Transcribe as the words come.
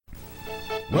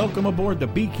Welcome aboard the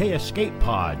BK Escape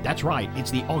Pod. That's right,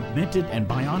 it's the augmented and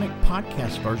bionic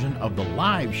podcast version of the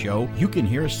live show. You can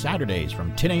hear Saturdays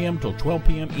from 10 a.m. till 12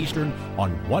 p.m. Eastern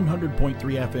on 100.3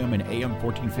 FM and AM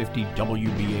 1450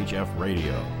 WBHF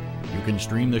Radio. You can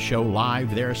stream the show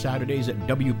live there Saturdays at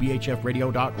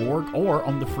WBHFradio.org or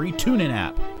on the free TuneIn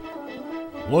app.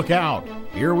 Look out,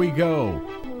 here we go.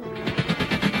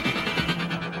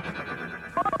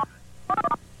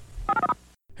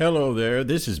 Hello there,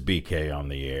 this is BK on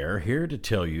the air, here to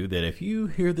tell you that if you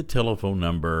hear the telephone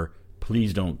number,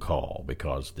 please don't call,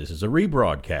 because this is a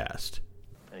rebroadcast.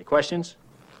 Any questions?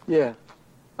 Yeah,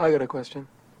 I got a question.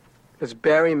 Does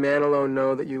Barry Manilow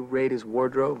know that you raid his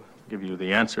wardrobe? I'll give you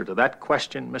the answer to that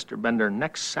question, Mr. Bender,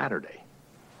 next Saturday.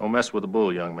 Don't mess with the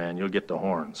bull, young man. You'll get the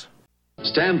horns.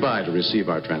 Stand by to receive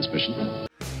our transmission.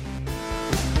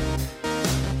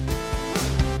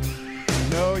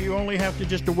 No, you only have to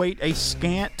just wait a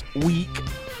scant week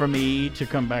for me to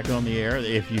come back on the air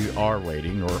if you are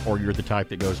waiting, or you're the type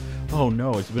that goes, oh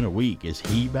no, it's been a week. Is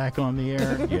he back on the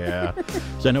air? Yeah.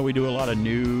 So I know we do a lot of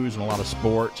news and a lot of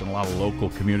sports and a lot of local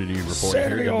community reporting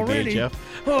Saturday here at already? WBHF.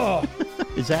 Oh,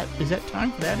 Is that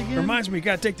time for that again? reminds me, you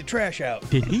got to take the trash out.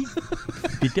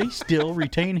 Did they still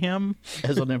retain him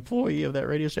as an employee of that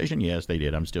radio station? Yes, they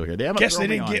did. I'm still here. They haven't Guess thrown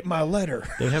they me didn't on. get my letter.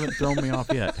 They haven't thrown me off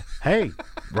yet. Hey,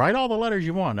 write all the letters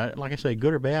you want. Like I say,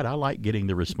 good or bad, I like getting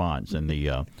the response and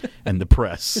the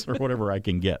press or whatever I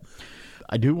can get.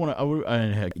 I do want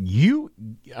to.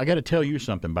 I got to tell you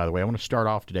something. By the way, I want to start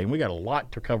off today, and we got a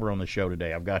lot to cover on the show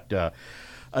today. I've got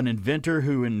an inventor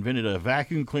who invented a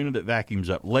vacuum cleaner that vacuums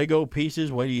up Lego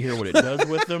pieces. Wait till you hear what it does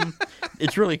with them.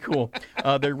 It's really cool.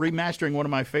 They're remastering one of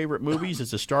my favorite movies.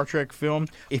 It's a Star Trek film.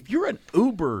 If you're an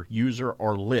Uber user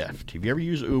or Lyft, have you ever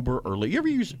used Uber or Lyft? You ever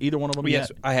use either one of them Yes,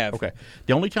 yet? I have. Okay.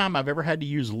 The only time I've ever had to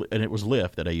use, and it was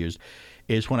Lyft that I used,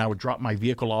 is when I would drop my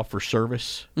vehicle off for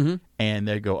service, and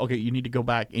they'd go, okay, you need to go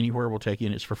back anywhere, we'll take you,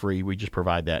 and it's for free. We just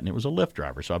provide that. And it was a Lyft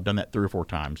driver, so I've done that 3 or 4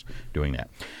 times doing that.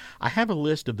 I have a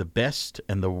list of the best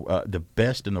and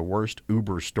the worst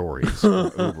Uber stories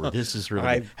from Uber. This is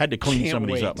really good. Had to clean some of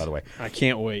these up, by the way. I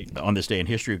can't wait. On this day in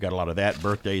history, we've got a lot of that.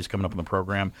 Birthdays coming up on the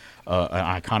program.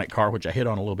 An iconic car, which I hit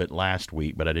on a little bit last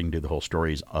week, but I didn't do the whole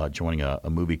stories, joining a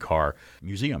movie car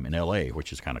museum in L.A.,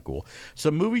 which is kind of cool.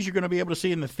 Some movies you're going to be able to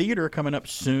see in the theater coming up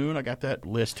soon. I got that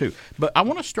list, too. But I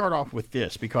want to start off with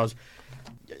this, because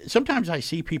sometimes I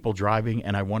see people driving,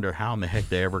 and I wonder how in the heck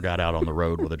they ever got out on the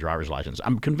road with a driver's license.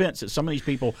 I'm convinced that some of these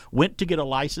people went to get a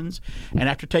license, and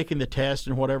after taking the test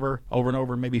and whatever over and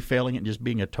over, and maybe failing it and just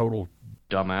being a total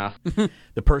dumbass,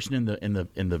 the person in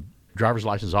the driver's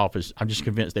license office, I'm just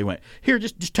convinced they went, here,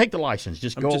 just take the license.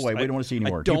 Just go away. We don't want to see you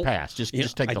anymore. You pass. Just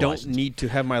take the license. I don't need to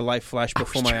have my life flash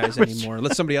before my eyes anymore.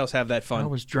 Let somebody else have that fun. I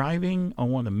was driving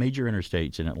on one of the major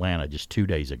interstates in Atlanta just 2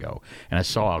 days ago, and I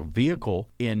saw a vehicle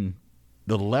in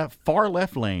the far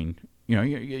left lane. You know,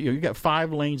 you got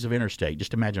 5 lanes of interstate.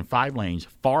 Just imagine 5 lanes,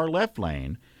 far left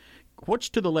lane. What's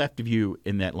to the left of you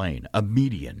in that lane? A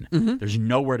median. There's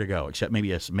nowhere to go except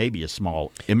maybe a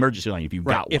small emergency lane if you've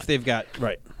got one. If they've got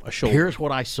a shoulder. Here's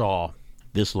what I saw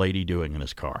this lady doing in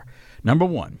this car. Number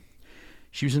one,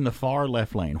 she was in the far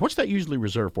left lane. What's that usually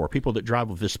reserved for? People that drive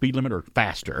with the speed limit or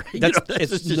faster.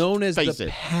 It's known as the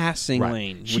passing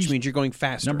lane, which means you're going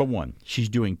faster. Number one, she's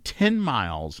doing 10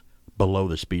 miles below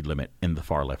the speed limit in the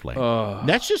far left lane.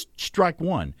 That's just strike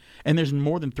one. And there's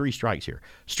more than 3 strikes here.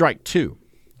 Strike 2.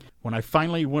 When I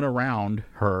finally went around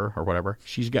her or whatever,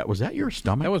 was that your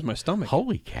stomach? That was my stomach.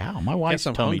 Holy cow. My wife's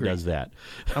tummy hungry. does that.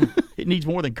 It needs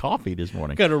more than coffee this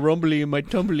morning. Got a rumbly in my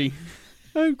tumbly.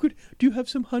 I'm good. Do you have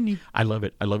some honey? I love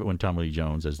it. I love it when Tommy Lee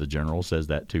Jones, as the general, says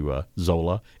that to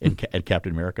Zola at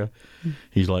Captain America.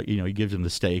 He's like, he gives him the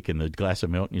steak and the glass of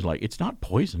milk, and he's like, it's not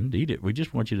poisoned. Eat it. We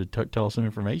just want you to tell us some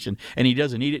information. And he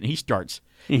doesn't eat it, and he starts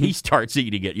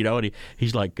eating it. And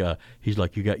he's like,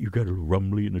 you got a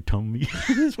rumbly in the tummy.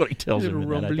 That's what he tells him. A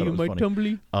rumbly in my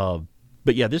tumbly.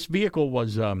 But yeah, this vehicle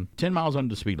was 10 miles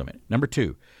under the speed limit. Number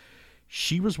 2,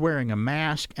 she was wearing a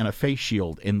mask and a face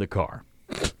shield in the car.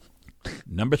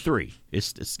 Number 3,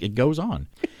 it goes on.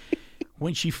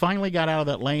 When she finally got out of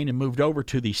that lane and moved over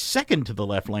to the second to the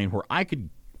left lane where I could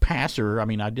pass her,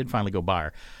 I did finally go by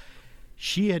her,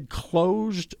 she had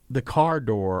closed the car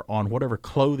door on whatever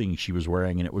clothing she was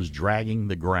wearing, and it was dragging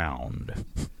the ground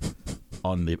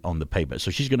on the pavement.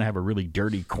 So she's going to have a really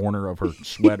dirty corner of her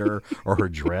sweater or her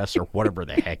dress or whatever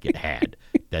the heck it had.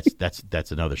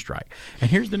 That's another strike. And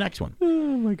here's the next one.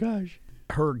 Oh, my gosh.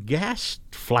 Her gas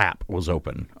flap was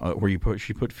open, where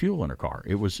she put fuel in her car.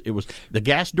 It was the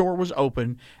gas door was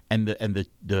open, and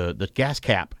the gas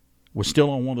cap was still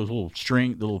on one of those little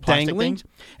plastic Dangling? things,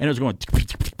 and it was going.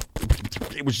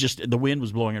 it was just the wind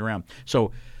was blowing it around.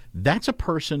 So that's a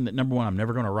person that, number one, I'm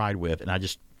never going to ride with, and I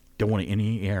just don't want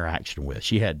any interaction with.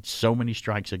 She had so many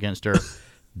strikes against her.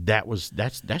 That was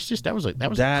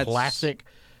a classic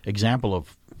example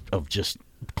of just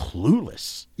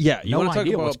clueless. Yeah, you no want to talk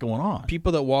idea about what's going on.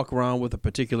 People that walk around with a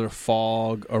particular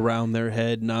fog around their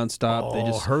head nonstop.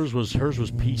 Oh, hers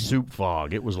was pea soup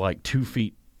fog. It was like 2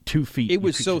 feet. It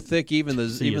was so thick. Even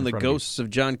the ghosts of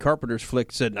John Carpenter's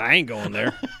flick said, "I ain't going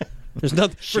there." There's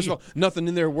nothing. First of all, nothing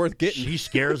in there worth getting. She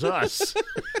scares us.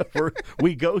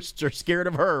 We ghosts are scared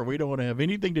of her. We don't want to have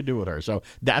anything to do with her. So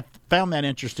I found that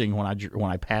interesting when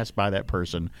I passed by that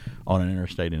person on an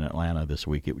interstate in Atlanta this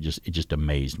week. It just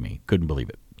amazed me. Couldn't believe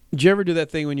it. Did you ever do that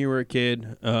thing when you were a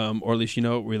kid, or at least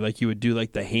where like you would do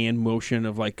like the hand motion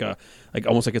of like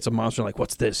almost like it's a monster, like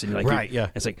what's this? And you're like, yeah,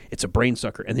 it's like it's a brain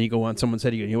sucker, and then you go on someone's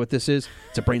head, you know what this is?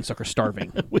 It's a brain sucker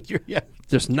starving.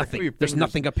 There's nothing. There's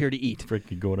nothing up here to eat.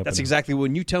 Freaking going up. That's exactly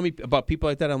when you tell me about people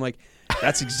like that. I'm like,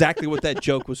 that's exactly what that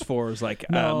joke was for. Is like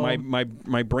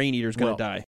my brain eater's gonna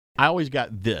die. I always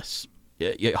got this.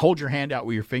 You hold your hand out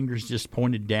with your fingers just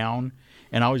pointed down.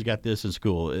 And I always got this in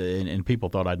school, and people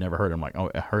thought I'd never heard it. I'm like,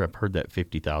 I've heard that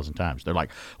 50,000 times. They're like,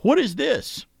 what is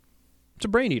this? It's a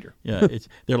brain eater. Yeah,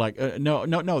 they're like,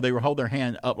 no. They would hold their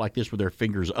hand up like this with their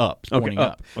fingers up, pointing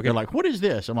up. Okay. They're like, what is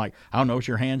this? I'm like, I don't know. It's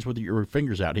your hands with your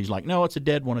fingers out. He's like, no, it's a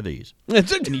dead one of these. And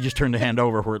he just turned the hand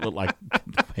over where it looked like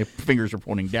fingers are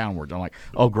pointing downwards. I'm like,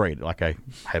 oh, great. Like I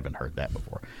haven't heard that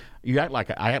before. I act like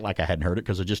I hadn't heard it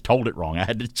because I just told it wrong. I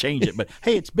had to change it. But,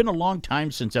 hey, it's been a long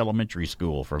time since elementary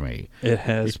school for me. It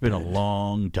has. It's been a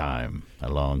long time.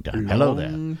 Hello there.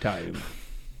 Long time.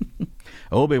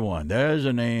 Obi-Wan, there's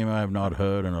a name I've not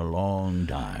heard in a long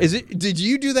time. Is it? Did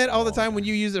you do that all the time when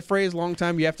you use the phrase long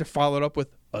time? You have to follow it up with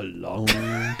a long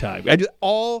time. I do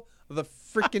all the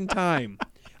freaking time.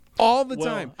 All the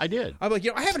time. I did. I'm like,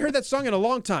 I haven't heard that song in a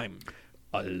long time.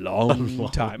 A long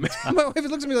time. My wife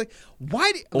looks at me like,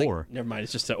 why? Never mind.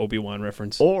 It's just an Obi-Wan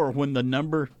reference. Or when the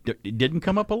number, it didn't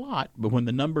come up a lot, but when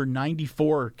the number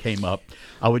 94 came up,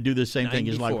 I would do the same 94. Thing.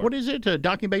 It's like, what is it?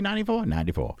 Docking Bay 94?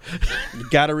 94. You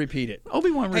got to repeat it.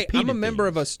 Obi-Wan repeated I'm a member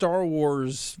of a Star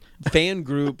Wars fan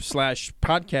group /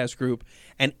 podcast group,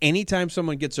 and anytime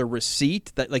someone gets a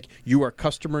receipt that, like, you are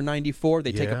customer 94,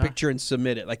 they take a picture and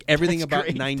submit it. Like, everything That's about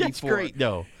great. 94. That's great,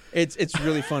 though. It's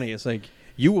really funny. It's like,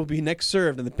 you will be next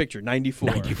served in the picture, 94.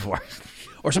 94.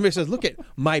 Or somebody says, look,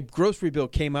 my grocery bill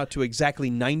came out to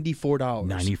exactly $94.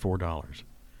 $94.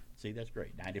 See, that's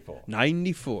great.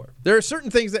 94. There are certain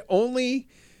things that only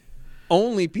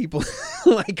people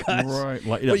like us. Right.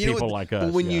 People like us.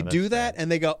 But when you do that and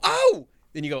they go, oh,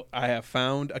 then you go, I have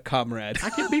found a comrade.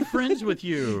 I can be friends with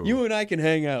you. You and I can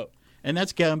hang out. And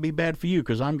that's going to be bad for you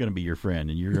because I'm going to be your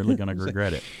friend, and you're really going to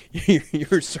regret it.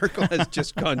 Your circle has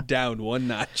just gone down one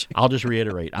notch. I'll just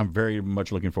reiterate. I'm very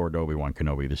much looking forward to Obi-Wan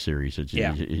Kenobi, the series.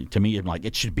 To me, I'm like,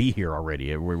 it should be here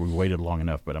already. We waited long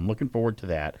enough, but I'm looking forward to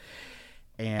that.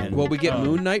 And we get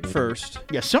Moon Knight first.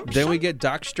 Yeah, then we get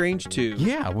Doc Strange 2.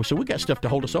 Yeah, so we got stuff to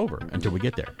hold us over until we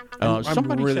get there. I'm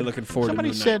really looking forward to Moon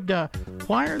Knight. Somebody said,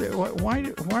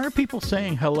 why are people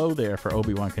saying hello there for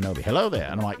Obi-Wan Kenobi? Hello there.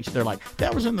 And I'm like, they're like,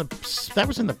 that was in the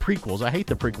prequels. I hate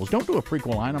the prequels. Don't do a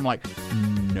prequel line. I'm like,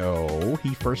 no,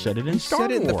 he first said it in Star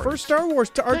Wars. He said it in the first Star Wars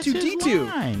to R2-D2. That's his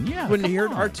line. Yeah, when he heard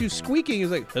R2 squeaking, he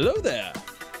was like, hello there.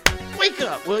 Wake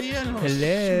up, will you? Hello.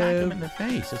 Smack him in the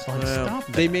face. It's like, stop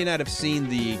that. They may not have seen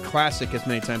the classic as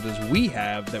many times as we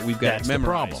have that we've got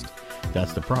memorized.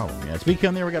 That's the problem. Yeah. Speaking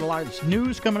of there, we got a lot of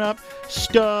news coming up.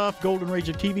 Stuff, Golden Rage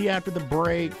of TV after the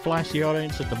break. Flash the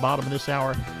audience at the bottom of this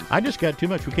hour. I just got too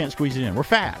much. We can't squeeze it in. We're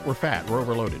fat. We're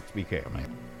overloaded. Be careful,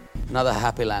 man. Another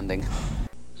happy landing.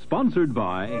 Sponsored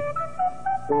by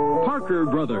Parker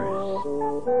Brothers.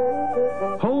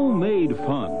 Homemade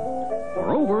fun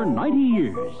for over 90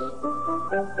 years.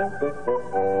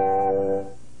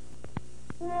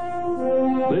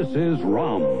 This is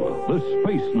Rom, the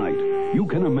Space Knight. You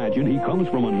can imagine he comes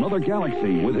from another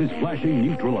galaxy with his flashing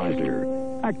neutralizer.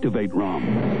 Activate Rom.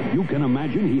 You can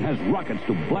imagine he has rockets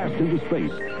to blast into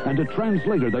space and a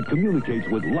translator that communicates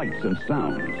with lights and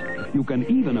sounds. You can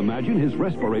even imagine his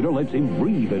respirator lets him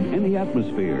breathe in any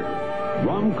atmosphere.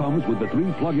 ROM comes with the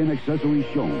 3 plug-in accessories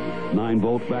shown.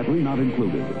 9-volt battery not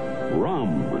included.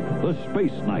 ROM, the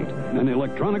Space Knight, an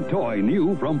electronic toy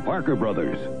new from Parker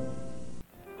Brothers.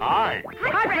 Hi.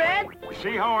 Hi, Fred.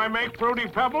 See how I make Fruity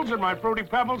Pebbles in my Fruity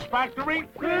Pebbles factory?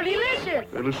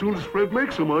 Fruitylicious. And as soon as Fred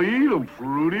makes them, I eat them.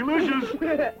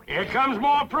 Fruitylicious. Here comes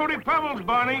more Fruity Pebbles,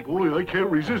 Barney. Boy, I can't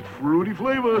resist fruity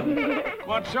flavor.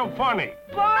 What's so funny?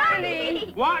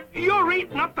 Barney. What? You're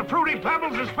eating up the Fruity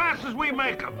Pebbles as fast as we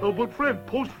make them. Oh, but Fred,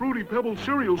 post-Fruity Pebbles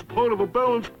cereal's part of a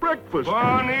balanced breakfast.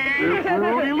 Barney. They're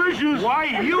fruitylicious.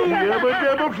 Why, you...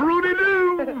 Yabba dabba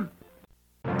fruity-doo.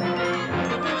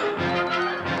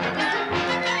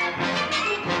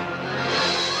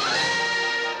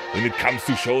 When it comes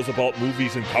to shows about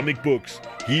movies and comic books,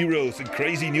 heroes and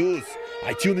crazy news,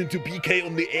 I tune into BK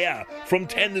on the Air from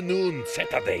 10 to noon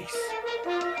Saturdays.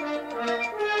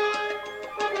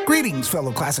 Greetings,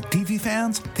 fellow classic TV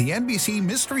fans. The NBC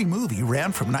mystery movie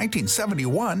ran from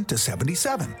 1971 to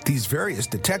 77. These various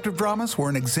detective dramas were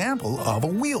an example of a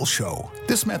wheel show.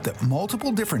 This meant that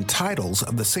multiple different titles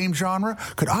of the same genre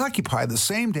could occupy the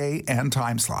same day and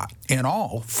time slot. In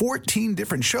all, 14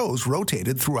 different shows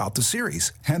rotated throughout the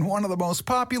series, and one of the most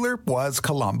popular was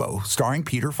Columbo, starring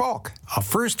Peter Falk. A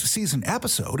first-season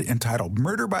episode entitled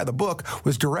Murder by the Book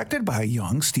was directed by a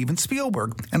young Steven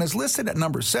Spielberg and is listed at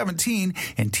number 17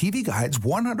 in TV Guide's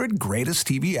 100 Greatest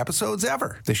TV Episodes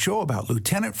Ever. The show about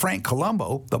Lieutenant Frank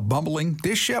Columbo, the bumbling,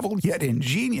 disheveled, yet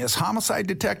ingenious homicide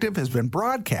detective, has been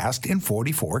broadcast in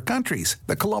 44 countries.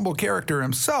 The Columbo character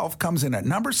himself comes in at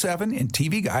number 7 in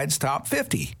TV Guide's Top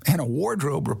 50. In a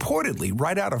wardrobe reportedly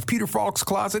right out of Peter Falk's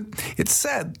closet, it's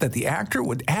said that the actor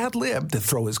would ad-lib to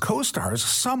throw his co-stars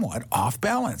somewhat off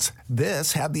balance.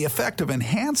 This had the effect of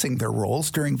enhancing their roles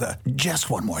during the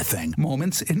just one more thing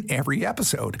moments in every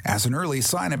episode. As an early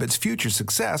sign of its future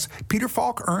success, Peter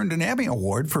Falk earned an Emmy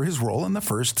Award for his role in the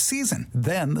first season.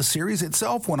 Then the series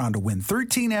itself went on to win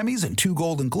 13 Emmys and 2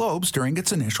 Golden Globes during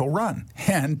its initial run.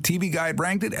 And TV Guide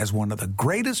ranked it as one of the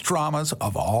greatest dramas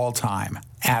of all time.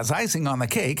 As icing on the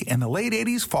cake, in the late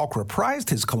 80s, Falk reprised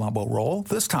his Columbo role,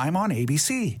 this time on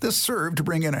ABC. This served to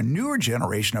bring in a newer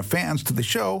generation of fans to the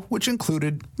show, which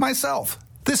included myself.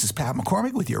 This is Pat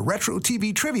McCormick with your Retro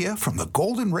TV Trivia from the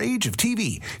Golden Rage of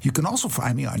TV. You can also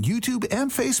find me on YouTube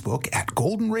and Facebook at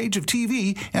Golden Rage of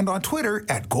TV and on Twitter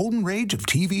at Golden Rage of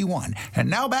TV1. And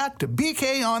now back to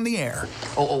BK on the Air.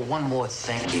 Oh, one more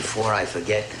thing before I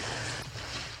forget.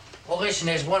 Well, listen,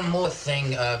 there's one more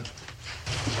thing.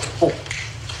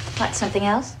 What, something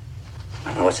else? I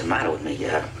don't know what's the matter with me.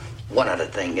 One other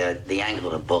thing, the angle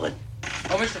of the bullet.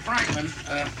 Oh, Mr. Franklin,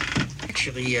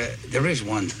 actually, there is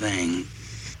one thing.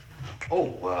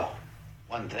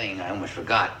 One thing I almost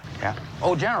forgot. Yeah?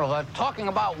 Oh, General, talking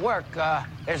about work,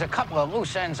 there's a couple of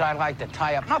loose ends I'd like to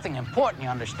tie up. Nothing important, you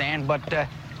understand, but,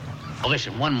 Oh,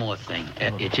 listen, one more thing.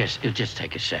 It'll just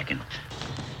take a second.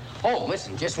 Oh,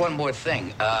 listen, just one more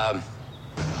thing.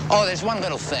 There's one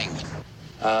little thing.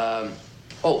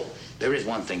 There is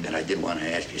one thing that I did want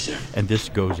to ask you, sir. And this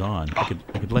goes on. I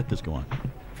could let this go on.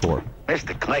 4.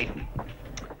 Mr. Clayton.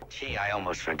 Gee, I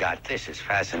almost forgot. This is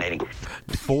fascinating.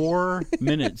 4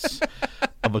 minutes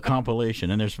of a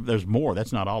compilation, and there's more.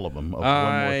 That's not all of them. One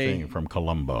more thing from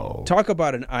Columbo. Talk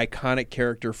about an iconic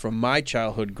character from my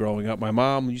childhood growing up. My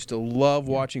mom used to love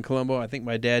watching Columbo. I think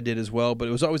my dad did as well, but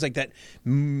it was always like that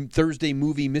Thursday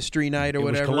movie mystery night or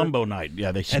whatever. It was Columbo night.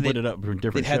 Yeah, they split it up from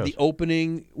different shows. It had the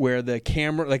opening where the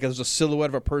camera, like there was a silhouette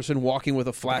of a person walking with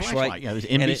a flashlight. Yeah, there's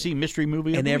NBC mystery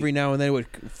movie. And every now and then it would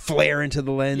flare into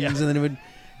the lens, and then it would...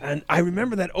 And I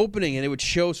remember that opening, and it would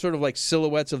show sort of like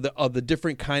silhouettes of the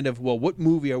different kind of, well, what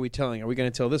movie are we telling? Are we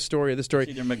going to tell this story or this story?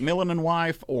 It's either McMillan and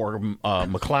Wife or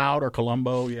McCloud or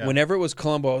Columbo. Yeah. Whenever it was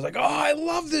Columbo, I was like, oh, I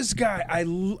love this guy.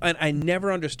 I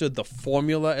never understood the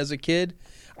formula as a kid.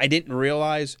 I didn't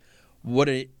realize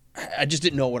I just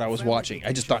didn't know what I was watching.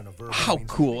 I just thought, how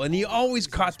cool. And he always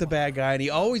caught the bad guy, and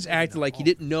he always acted like he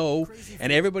didn't know.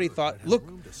 And everybody thought, look,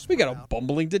 we got a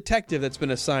bumbling detective that's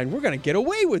been assigned. We're going to get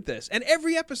away with this. And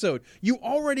every episode, you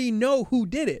already know who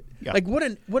did it. Yeah. Like, what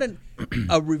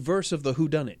a reverse of the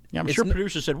whodunit. Yeah, I'm sure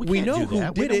producers said, we can't do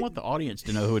that. We don't want the audience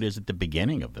to know who it is at the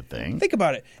beginning of the thing. Think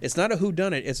about it. It's not a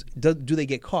whodunit. It's do they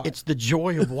get caught? It's the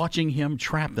joy of watching him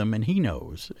trap them, and he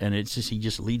knows. And it's just he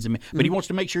just leads them in. But he wants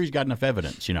to make sure he's got enough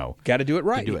evidence, Got to do it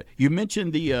right. To do it. You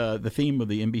mentioned the theme of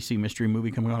the NBC mystery movie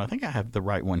coming on. I think I have the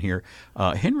right one here.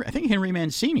 Henry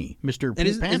Mancini, Mr.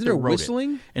 Pink Panther, isn't there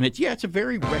whistling? And it's a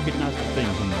very recognizable thing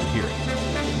when you hear it.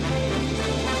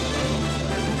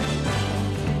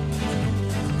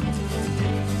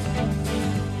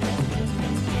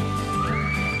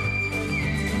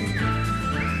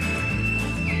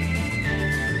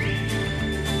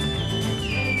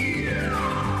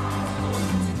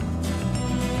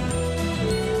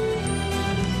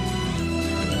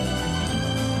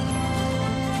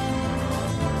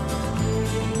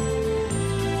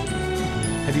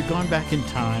 gone back in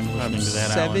time listening I'm to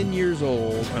that, 7 Alan? years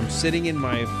old. I'm sitting in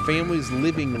my family's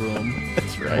living room.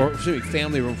 That's right. Or, excuse me,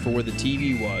 family room for where the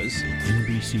TV was.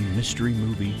 NBC Mystery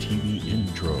Movie TV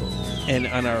intro. And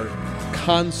on our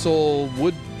console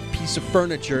wood piece of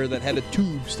furniture that had a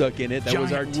tube stuck in it, that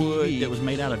was our Giant TV. wood that was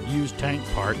made out of used tank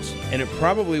parts. And it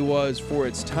probably was, for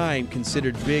its time,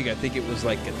 considered big. I think it was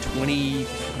like a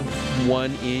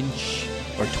 21-inch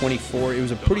or 24. It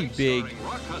was a pretty big.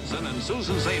 Rock Hudson and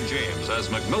Susan St. James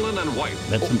as Macmillan and White.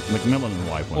 That's Macmillan and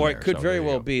White one. Or there, it could so very there you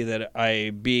well go. be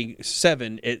that being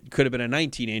 7, it could have been a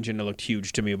 19-inch and it looked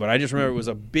huge to me. But I just remember it was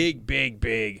a big.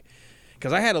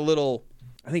 Because I had a little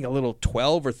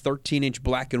 12 or 13-inch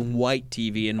black and white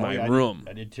TV in my room.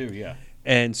 I did too, yeah.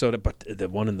 And so, but the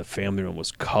one in the family room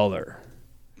was color.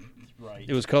 Right.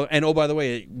 It was color. And oh, by the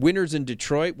way, winters in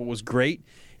Detroit, what was great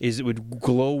is it would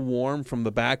glow warm from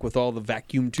the back with all the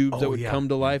vacuum tubes that would come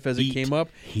to life as it came up.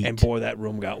 Heat. And boy, that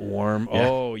room got warm. Yeah.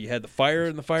 Oh, you had the fire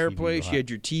in the fireplace, you had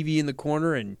your TV in the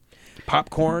corner, and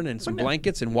popcorn and some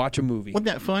blankets, and watch a movie. Wasn't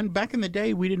that fun? Back in the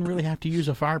day, we didn't really have to use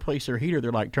a fireplace or heater.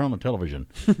 They're like, turn on the television.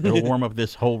 It'll warm up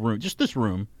this whole room. Just this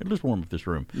room. It'll just warm up this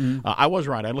room. I was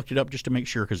right. I looked it up just to make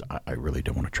sure because I really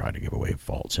don't want to try to give away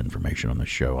false information on the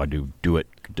show. I do it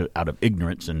out of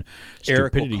ignorance and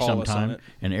Eric will stupidity call us on sometimes it.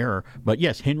 and error. But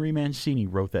yes, Henry Mancini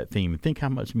wrote that theme. Think how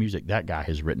much music that guy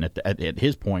has written at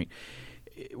his point.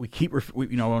 We keep,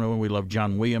 when we love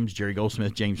John Williams, Jerry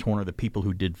Goldsmith, James Horner, the people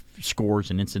who did scores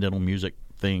and incidental music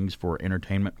things for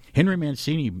entertainment. Henry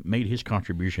Mancini made his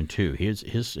contribution too.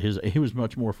 He was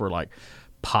much more for like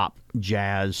pop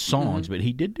jazz songs, but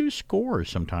he did do scores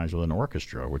sometimes with an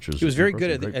orchestra, which was He was very good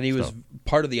at it, and he was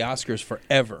part of the Oscars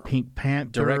forever. Pink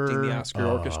Panther, directing the Oscar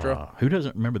orchestra. Who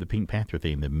doesn't remember the Pink Panther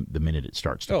theme the minute it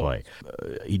starts to play?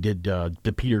 He did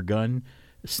the Peter Gunn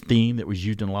theme that was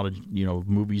used in a lot of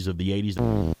movies of the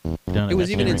 80s. It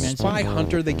was even in Spy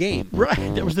Hunter the game.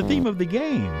 Right, that was the theme of the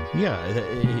game.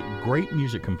 Yeah, great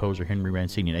music composer Henry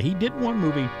Mancini. Now, he did one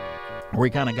movie where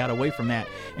he kind of got away from that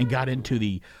and got into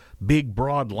the big,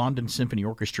 broad London Symphony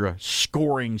Orchestra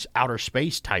scorings, outer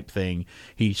space type thing.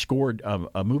 He scored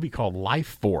a movie called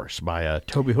Life Force by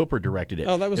Toby Hooper directed it.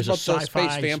 Oh, that was It about the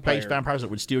sci-fi space vampires that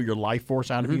would steal your life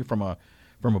force out of you from a.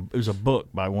 It was a book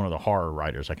by one of the horror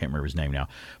writers. I can't remember his name now.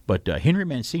 But Henry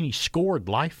Mancini scored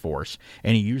Life Force,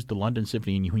 and he used the London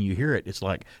Symphony. And when you hear it, it's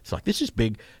like this is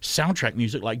big soundtrack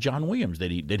music like John Williams that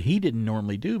he didn't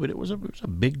normally do. But it was a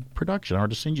big production. I'll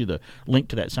just send you the link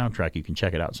to that soundtrack. You can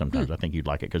check it out sometimes. I think you'd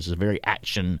like it because it's a very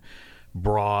action,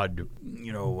 broad,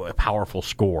 a powerful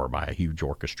score by a huge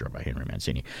orchestra by Henry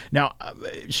Mancini. Now,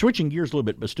 switching gears a little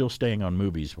bit, but still staying on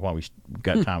movies while we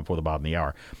got time before the bottom of the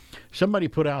hour. Somebody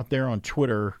put out there on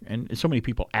Twitter, and so many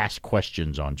people ask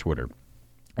questions on Twitter.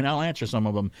 And I'll answer some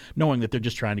of them knowing that they're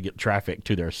just trying to get traffic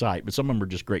to their site, but some of them are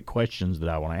just great questions that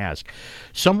I want to ask.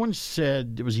 Someone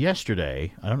said, it was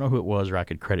yesterday, I don't know who it was or I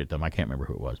could credit them, I can't remember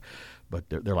who it was, but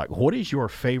they're like, what is your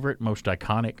favorite, most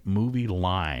iconic movie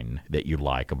line that you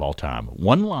like of all time?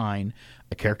 One line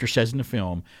a character says in the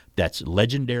film that's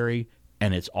legendary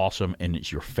and it's awesome, and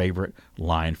it's your favorite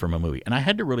line from a movie. And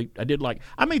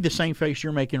I made the same face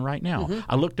you're making right now.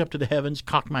 I looked up to the heavens,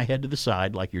 cocked my head to the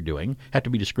side like you're doing. Have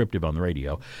to be descriptive on the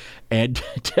radio. And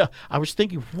I was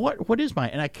thinking, what is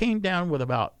mine? And I came down with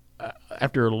about,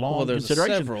 after a long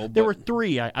consideration, several, there were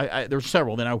three. There were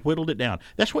several. Then I whittled it down.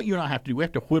 That's what you and I have to do. We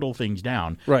have to whittle things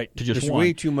down. Right. To just There's one.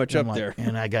 way too much up there.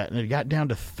 And it got down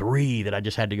to three that I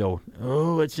just had to go,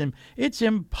 it's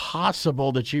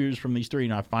impossible to choose from these three.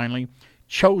 And I finally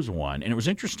chose one. And it was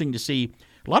interesting to see,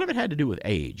 a lot of it had to do with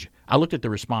age. I looked at the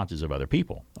responses of other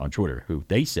people on Twitter who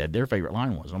they said their favorite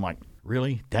line was. And I'm like,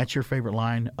 really? That's your favorite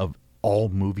line of all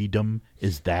moviedom?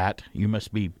 Is that? You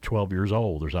must be 12 years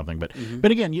old or something. But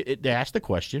again, they asked the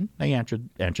question. They answered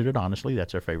it honestly.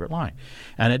 That's their favorite line.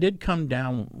 And I did come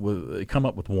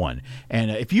up with one. And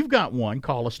if you've got one,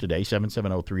 call us today,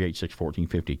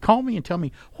 770-386-1450. Call me and tell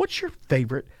me, what's your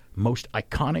favorite, most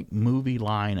iconic movie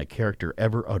line a character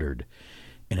ever uttered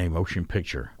in a motion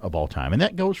picture of all time? And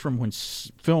that goes from when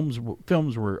films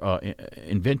were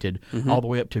invented all the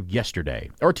way up to yesterday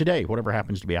or today, whatever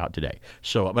happens to be out today.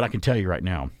 So, but I can tell you right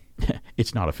now,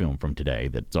 it's not a film from today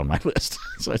that's on my list.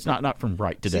 So it's not from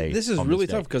right today. See, this is really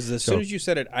tough because as soon as you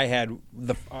said it, I had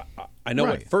I know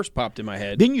what first popped in my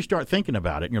head. Then you start thinking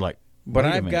about it, and you're like, but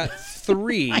I've got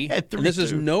three, and this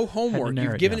is no homework.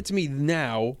 You've given it to me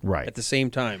now at the same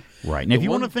time. Right. Now, if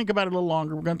you want to think about it a little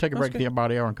longer, we're going to take a break at the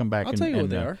about hour and come back. I'll tell you what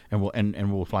they are.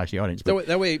 And we'll flash the audience.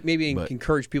 That way, maybe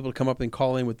encourage people to come up and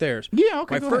call in with theirs. Yeah,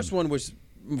 okay, My first one was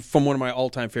from one of my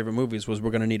all-time favorite movies was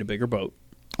We're Gonna Need a Bigger Boat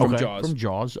from Jaws. From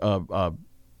Jaws.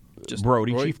 just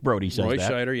Brody, Chief Brody says Roy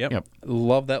that. Scheider, yep. Yep.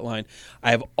 Love that line.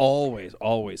 I have always,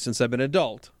 since I've been an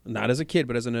adult, not as a kid,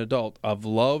 but as an adult, I've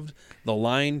loved the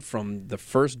line from the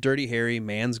first Dirty Harry,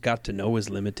 man's got to know his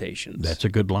limitations. That's a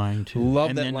good line, too. Love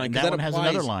and that then line. That one has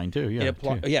another line, too.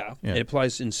 Yeah, It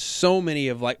applies in so many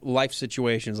of life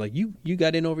situations. Like, you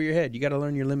got in over your head. You got to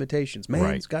learn your limitations.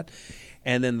 Man's got...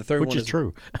 And then the third Which one is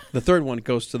true. The third one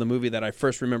goes to the movie that I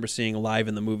first remember seeing live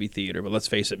in the movie theater. But let's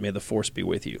face it, may the force be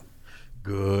with you.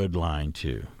 Good line,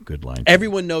 too. Good line, too.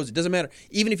 Everyone knows it. Doesn't matter.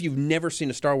 Even if you've never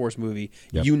seen a Star Wars movie,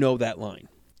 you know that line.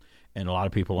 And a lot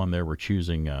of people on there were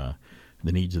choosing the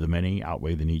needs of the many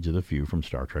outweigh the needs of the few from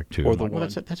Star Trek 2. Or the like, well, one.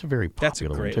 that's a very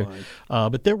popular great one, too.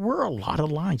 line. But there were a lot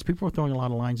of lines. People were throwing a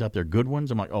lot of lines out there. Good ones.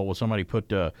 I'm like, oh, well, somebody put...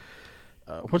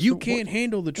 can't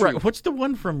handle the truth. Right. What's the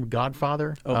one from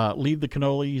Godfather? Leave the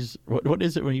cannolis. What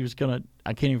is it when he was going to...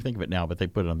 I can't even think of it now, but they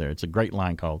put it on there. It's a great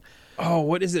line called... Oh,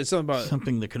 what is it?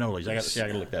 Something the cannolis. I got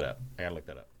to look that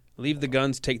up. Leave the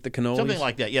guns, take the cannolis. Something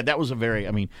like that. Yeah, that was a very...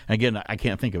 I mean, again, I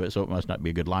can't think of it, so it must not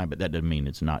be a good line, but that doesn't mean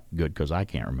it's not good because I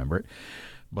can't remember it.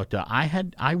 But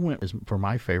I went for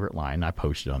my favorite line. I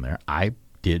posted on there. I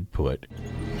did put...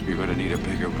 You're going to need a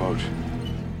bigger boat.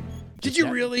 Did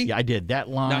you really? Yeah, I did. That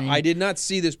line... Now, I did not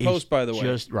see this post, by the way.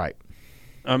 Just right.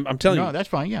 I'm telling you. No, that's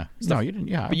fine, yeah. No, you didn't,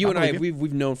 yeah. But you and I,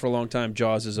 we've known for a long time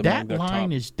Jaws is among the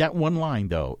top. That one line,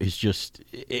 though, is just...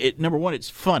 number one,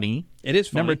 it's funny. It is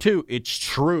funny. Number two, it's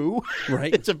true.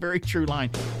 Right. It's a very true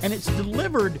line. And it's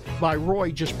delivered by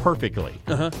Roy just perfectly.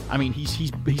 Uh-huh. I mean,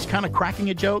 he's kind of cracking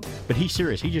a joke, but he's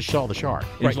serious. He just saw the shark.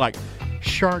 And he's like,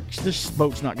 sharks, this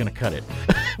boat's not going to cut it.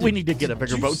 We need to get a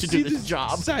bigger boat to do this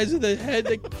job. Size of the head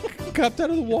that cupped out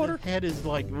of the water. The head is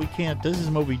like, we can't. This is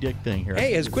a Moby Dick thing here.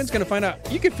 Hey, as Quinn's going to find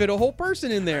out, you can fit a whole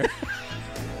person in there.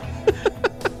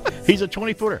 He's a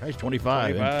 20-footer. He's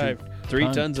 25. 25. 3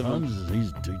 tons of them.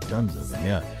 He's 2 tons of them,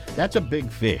 yeah. That's a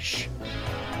big fish.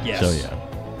 Yes. So, yeah.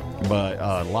 But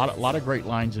a lot of great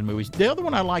lines in movies. The other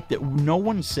one I liked that no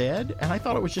one said, and I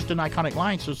thought it was just an iconic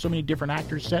line, so many different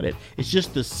actors said it. It's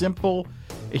just so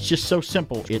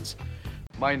simple. It's...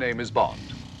 My name is Bond.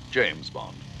 James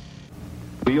Bond.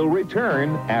 We'll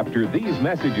return after these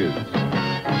messages.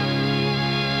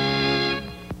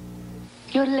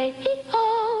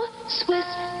 Yodelay-oo, Swiss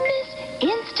Miss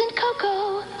Instant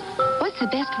Cocoa. What's the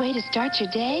best way to start your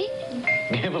day?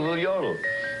 Give a little yodel.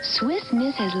 Swiss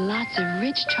Miss has lots of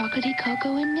rich chocolatey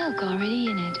cocoa and milk already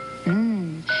in it.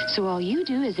 So all you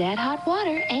do is add hot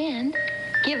water and...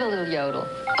 give a little yodel.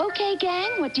 Okay,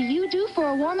 gang, what do you do for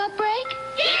a warm-up break?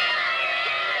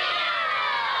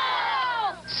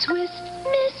 Swiss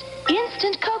Miss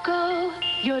Instant Cocoa.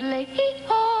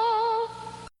 Yodelay-oo.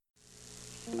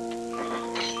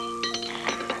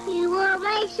 You are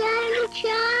my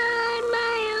sunshine,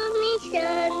 my only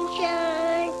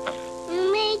sunshine. You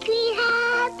make me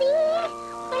happy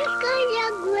when skies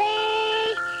are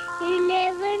gray. You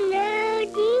never know,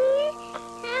 dear,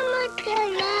 how much I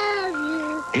love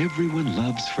you. Everyone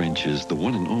loves French's, the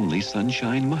one and only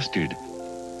Sunshine Mustard.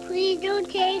 Please don't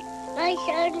take my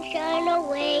sunshine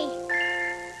away.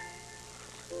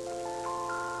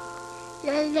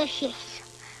 Delicious.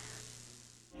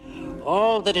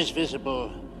 All that is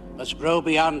visible must grow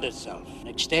beyond itself and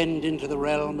extend into the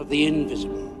realm of the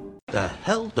invisible. The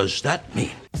hell does that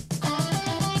mean?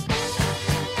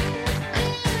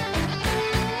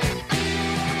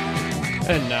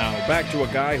 And now, back to a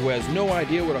guy who has no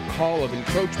idea what a call of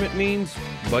encroachment means,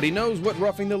 but he knows what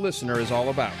roughing the listener is all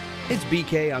about. It's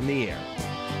BK on the air.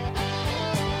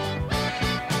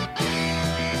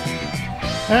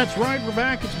 That's right, we're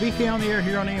back. It's BK on the air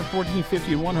here on AM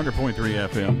 1450 and 100.3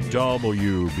 FM,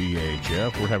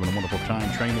 WBHF. We're having a wonderful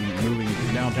time training and moving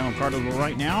to downtown Cartersville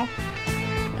right now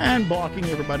and blocking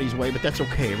everybody's way, but that's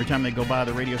okay. Every time they go by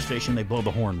the radio station, they blow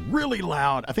the horn really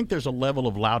loud. I think there's a level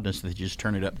of loudness that they just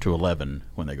turn it up to 11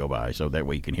 when they go by, so that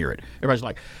way you can hear it. Everybody's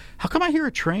like, how come I hear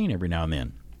a train every now and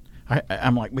then?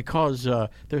 I'm like, because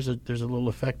there's a little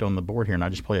effect on the board here, and I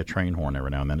just play a train horn every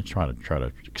now and then to try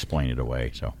to explain it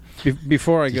away. So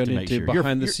before I just get into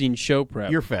behind the scenes show prep,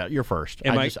 you're first.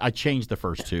 I changed the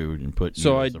first two and put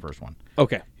as the first one.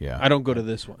 Okay, yeah, I don't go to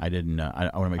this one. I didn't. I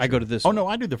want to make sure. I go to this. Oh no,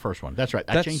 I do the first one. That's right.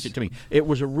 I changed it to me. It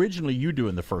was originally you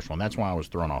doing the first one. That's why I was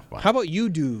thrown off by it. How about you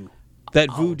do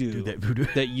that voodoo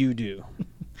that you do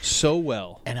so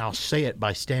well? And I'll say it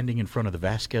by standing in front of the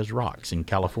Vasquez Rocks in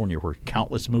California, where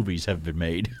countless movies have been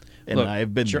made. And look, I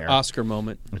have been it's there. Your Oscar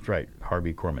moment. That's right,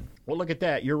 Harvey Korman. Well, look at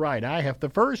that. You're right. I have the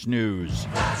first news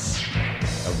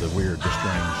of the weird, the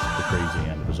strange, the crazy,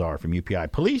 and the bizarre from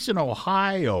UPI. Police in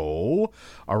Ohio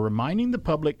are reminding the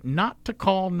public not to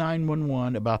call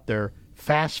 911 about their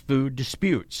fast food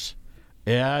disputes.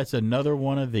 Yeah, it's another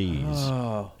one of these.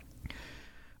 Oh.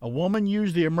 A woman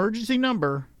used the emergency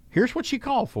number. Here's what she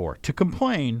called for, to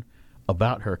complain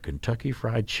about her Kentucky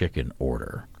Fried Chicken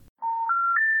order.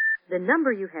 The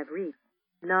number you have reached,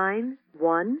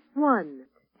 911,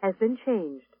 has been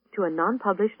changed to a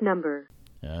non-published number.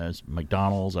 It's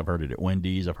McDonald's. I've heard it at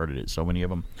Wendy's. I've heard it at so many of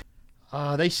them.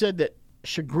 They said that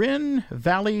Chagrin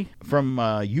Valley from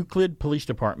Euclid Police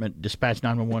Department dispatched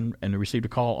 911 and received a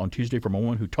call on Tuesday from a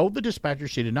woman who told the dispatcher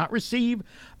she did not receive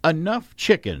enough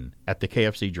chicken at the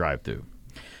KFC drive-thru.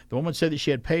 The woman said that she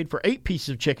had paid for 8 pieces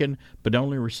of chicken but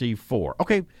only received 4.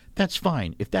 Okay, that's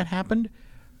fine. If that happened,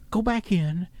 go back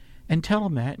in and tell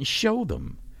them that and show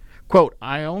them. Quote,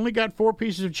 I only got 4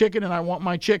 pieces of chicken and I want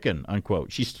my chicken, unquote.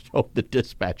 She told the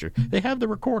dispatcher. They have the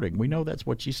recording. We know that's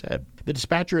what she said. The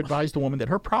dispatcher advised the woman that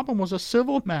her problem was a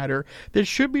civil matter that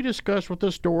should be discussed with the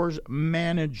store's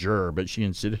manager, but she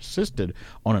insisted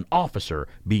on an officer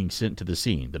being sent to the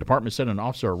scene. The department said an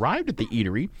officer arrived at the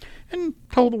eatery and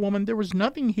told the woman there was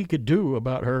nothing he could do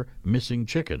about her missing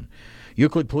chicken.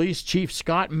 Euclid Police Chief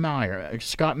Scott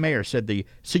Mayer said the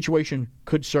situation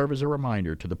could serve as a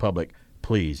reminder to the public.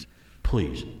 Please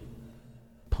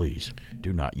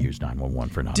do not use 911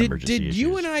 for non-emergency issues. Did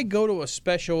you and I go to a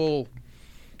special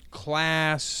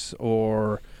class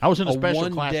or I was in a special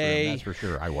one-day, classroom, that's for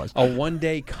sure. I was. A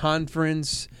one-day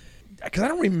conference? Because I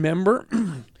don't remember,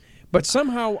 but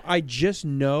somehow I just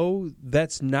know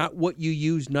that's not what you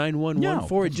use 911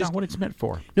 for. It's not what it's meant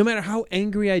for. No matter how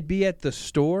angry I'd be at the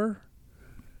store.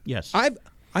 Yes.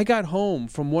 I got home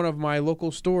from one of my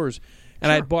local stores,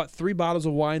 and I had bought 3 bottles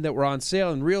of wine that were on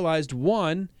sale and realized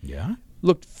one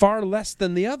looked far less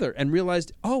than the other and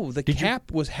realized, the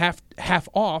cap was half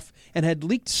off and had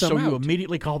leaked some out. So you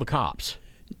immediately called the cops?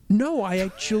 No, I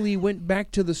actually went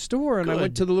back to the store and I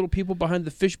went to the little people behind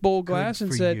the fishbowl glass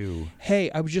and said,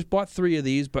 hey, I just bought 3 of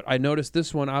these, but I noticed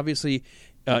this one, obviously,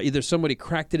 either somebody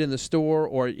cracked it in the store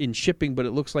or in shipping, but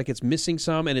it looks like it's missing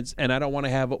some, and I don't want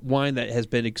to have wine that has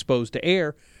been exposed to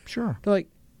air. Sure. They're like,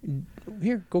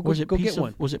 here, go get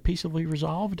one. Was it peaceably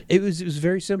resolved? It was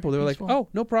very simple. They were like, oh,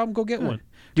 no problem, go get one.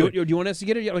 Do you want us to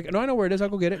get it? You're like, no, I know where it is. I'll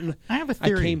go get it. And I have a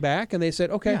theory. I came back and they said,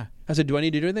 okay. Yeah. I said, do I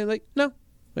need to do anything? They're like, no.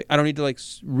 Like, I don't need to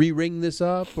re-ring this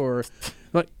up or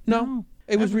like, no.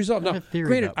 It was resolved. Now,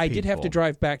 granted, I did have to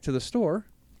drive back to the store.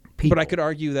 But I could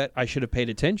argue that I should have paid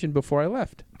attention before I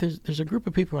left. There's a group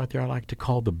of people out there I like to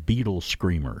call the Beatles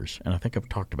Screamers, and I think I've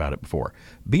talked about it before.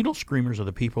 Beatles Screamers are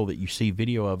the people that you see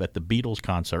video of at the Beatles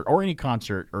concert or any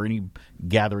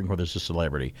gathering where there's a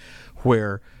celebrity,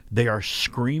 where they are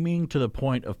screaming to the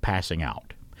point of passing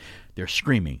out. They're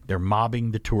screaming. They're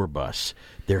mobbing the tour bus.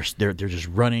 They're just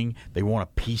running. They want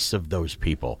a piece of those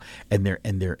people, and they're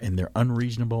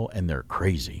unreasonable and they're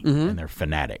crazy and they're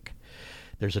fanatic.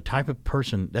 There's a type of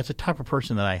person, that's a type of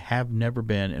person that I have never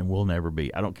been and will never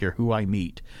be. I don't care who I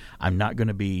meet. I'm not going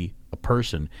to be a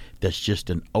person that's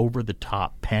just an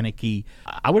over-the-top, panicky.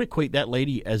 I would equate that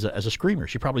lady as a screamer.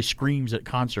 She probably screams at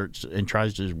concerts and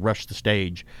tries to rush the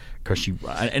stage because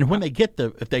and when they get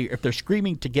if they're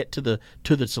screaming to get to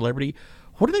the celebrity,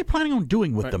 what are they planning on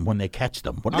doing with them when they catch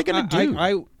them? What are they going to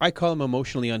do? I call them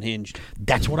emotionally unhinged.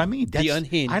 That's what I mean. The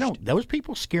unhinged. Those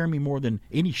people scare me more than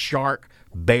any shark,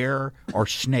 bear, or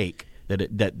snake that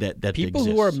people exists.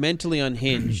 Who are mentally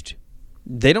unhinged,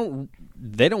 they don't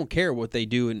care what they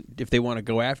do, and if they want to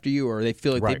go after you or they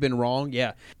feel like they've been wrong.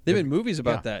 Yeah, there've been movies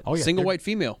about that. Oh, yeah. Single white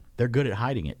female. They're good at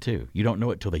hiding it too. You don't know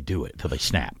it till they do it, till they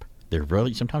snap.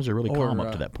 Sometimes they're really calm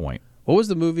up to that point. What was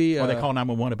the movie? Or they call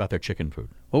 911 about their chicken food.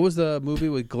 What was the movie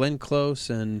with Glenn Close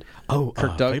and Kirk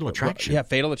Douglas? Fatal Attraction. Yeah,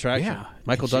 Fatal Attraction. Yeah.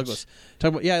 Michael Douglas.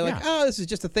 Talking about, this is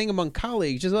just a thing among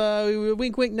colleagues. Just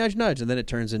wink, wink, nudge, nudge. And then it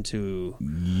turns into,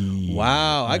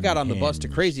 wow, I got on the bus to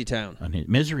Crazy Town.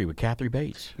 Misery with Kathy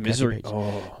Bates. Misery.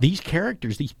 Oh. These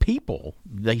characters, these people,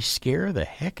 they scare the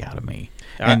heck out of me.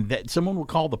 And that someone would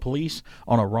call the police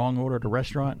on a wrong order at a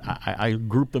restaurant, I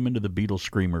group them into the Beatles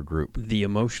Screamer group. The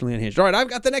emotionally unhinged. All right, I've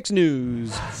got the next news.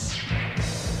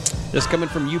 This coming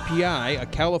from UPI, a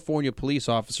California police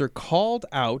officer called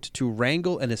out to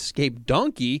wrangle an escaped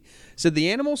donkey, said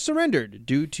the animal surrendered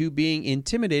due to being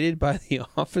intimidated by the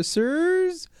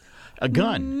officer's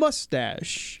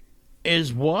mustache.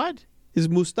 Is what? His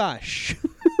mustache.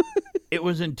 It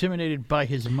was intimidated by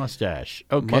his mustache.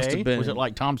 Okay. Must have been. Was it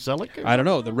like Tom Selleck? I don't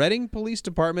know. The Redding Police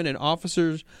Department and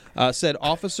officers said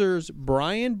officers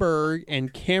Brian Berg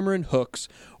and Cameron Hooks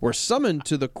were summoned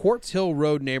to the Quartz Hill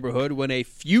Road neighborhood when a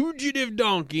fugitive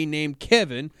donkey named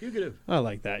Kevin. Fugitive. I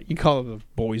like that. You call it the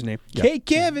boy's name. Yeah. Hey,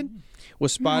 Kevin.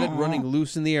 Was spotted running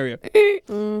loose in the area.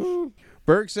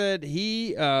 Berg said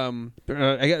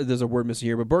there's a word missing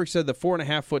here, but Berg said the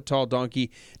 4.5-foot tall donkey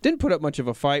didn't put up much of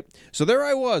a fight. So there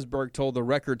I was, Berg told the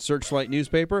Record Searchlight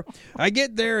newspaper. I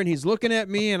get there and he's looking at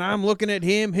me and I'm looking at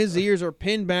him. His ears are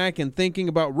pinned back and thinking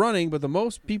about running, but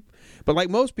like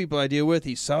most people I deal with,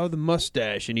 he saw the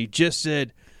mustache and he just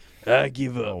said, I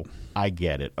give up. I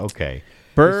get it. Okay.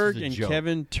 Berg and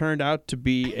Kevin turned out to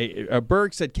be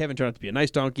Berg said Kevin turned out to be a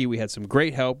nice donkey. We had some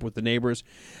great help with the neighbors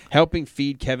helping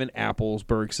feed Kevin apples.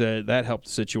 Berg said that helped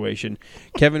the situation.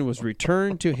 Kevin was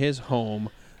returned to his home,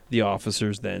 the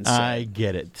officers then said. I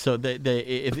get it. So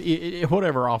if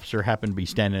whatever officer happened to be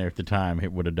standing there at the time,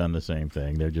 it would have done the same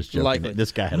thing. They're just joking. Likely.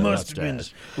 This guy had a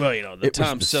mustache. The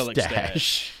Tom Selleck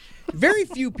stash. Very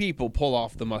few people pull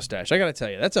off the mustache. I got to tell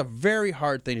you, that's a very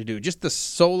hard thing to do. Just the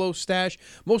solo stash.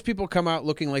 Most people come out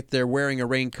looking like they're wearing a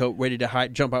raincoat, ready to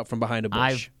jump out from behind a bush.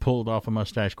 I've pulled off a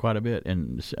mustache quite a bit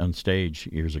on stage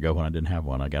years ago when I didn't have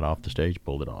one. I got off the stage,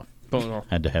 pulled it off.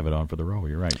 Had to have it on for the role.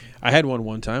 You're right. I had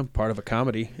one time, part of a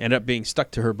comedy. Ended up being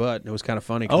stuck to her butt. It was kind of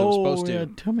funny because it was supposed to.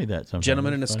 Tell me that sometime.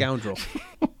 Gentleman and a Scoundrel.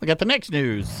 I got the next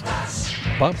news.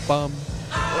 Bum, bum.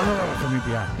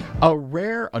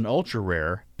 An ultra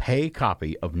rare pay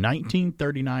copy of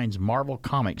 1939's Marvel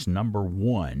Comics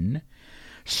 #1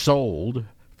 sold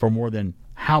for more than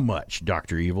how much,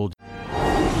 Dr. Evil?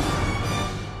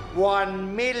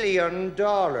 $1 million.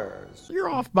 You're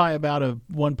off by about a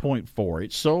 1.4.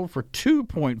 It sold for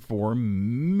 $2.4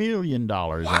 million.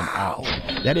 Wow.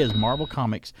 That is Marvel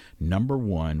Comics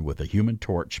 #1 with a Human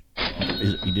Torch.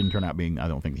 He didn't turn out being, I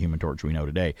don't think, the Human Torch we know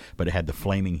today, but it had the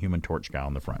flaming Human Torch guy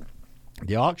on the front.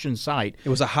 The auction site... It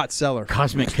was a hot seller.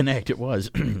 Cosmic Connect, it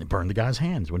was. It burned the guy's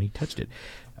hands when he touched it.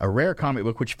 A rare comic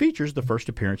book which features the first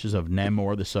appearances of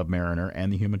Namor the Submariner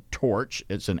and the Human Torch.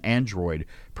 It's an android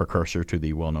precursor to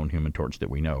the well-known Human Torch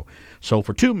that we know. Sold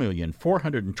for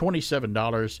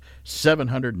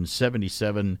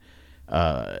 $2,427,777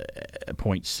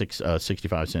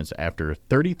 .65 after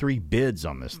 33 bids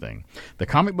on this thing. The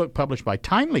comic book published by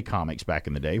Timely Comics back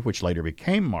in the day, which later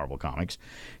became Marvel Comics,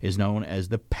 is known as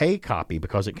the pay copy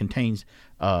because it contains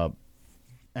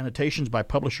annotations by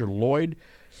publisher Lloyd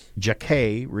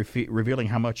Jacquet revealing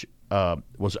how much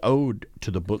was owed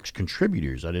to the book's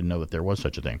contributors. I didn't know that there was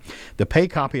such a thing. The pay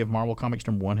copy of Marvel Comics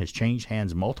 #1 has changed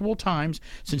hands multiple times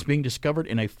since being discovered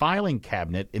in a filing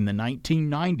cabinet in the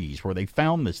 1990s, where they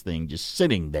found this thing just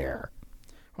sitting there.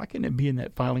 Why couldn't it be in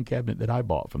that filing cabinet that I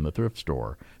bought from the thrift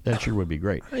store? That sure would be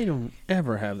great. I don't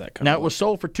ever have that kind Now, of it was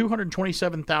sold for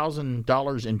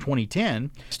 $227,000 in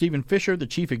 2010. Stephen Fisher, the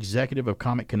chief executive of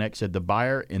Comic Connect, said the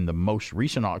buyer in the most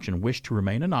recent auction wished to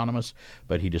remain anonymous,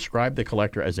 but he described the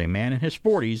collector as a man in his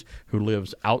 40s who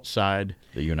lives outside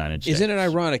the United States. Isn't it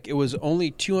ironic? It was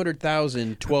only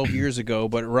 200,000 12 years ago,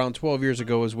 but around 12 years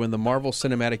ago is when the Marvel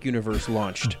Cinematic Universe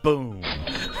launched. Boom.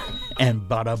 And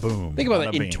bada boom. Think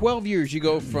about that. In 12 years, you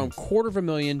go from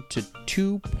 $250,000 to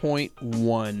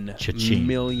 $2.1 Cha-ching.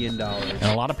 million. And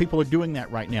a lot of people are doing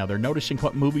that right now. They're noticing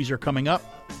what movies are coming up.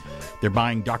 They're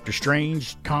buying Doctor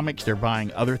Strange comics. They're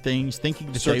buying other things,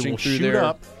 thinking that Searching they will through shoot their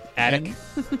up. attic.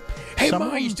 Hey, Some Ma,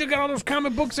 of you them- still got all those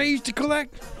comic books I used to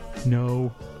collect?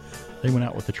 No. They went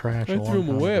out with the trash a I long threw them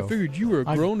time away. ago. I figured you were a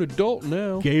grown adult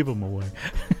now. Gave them away.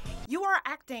 You are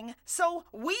acting so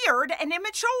weird and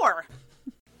immature.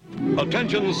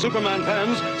 Attention, Superman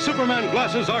fans. Superman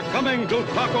glasses are coming to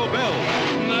Taco Bell.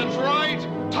 That's right.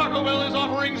 Taco Bell is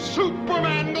offering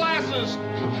Superman glasses.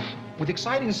 With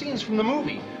exciting scenes from the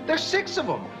movie. There's 6 of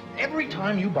them. Every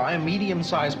time you buy a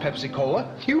medium-sized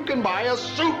Pepsi-Cola, you can buy a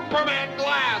Superman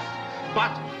glass.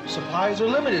 But supplies are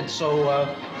limited, so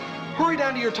hurry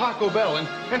down to your Taco Bell and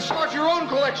start your own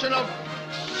collection of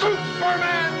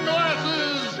Superman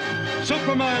glasses.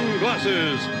 Superman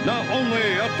glasses, now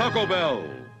only at Taco Bell.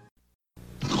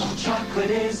 Chocolate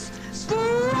is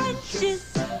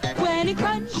scrumptious when it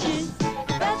crunches.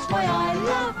 That's why I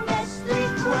love Nestle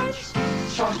Crunch.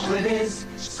 Chocolate is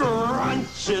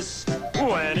scrumptious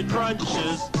when it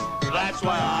crunches. That's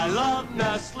why I love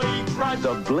Nestle Crunch.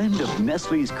 The blend of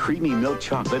Nestle's creamy milk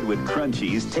chocolate with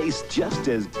crunchies tastes just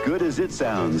as good as it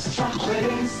sounds. Chocolate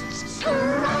is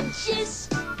scrumptious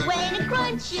when it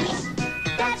crunches.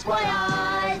 That's why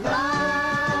I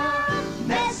love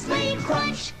Nestle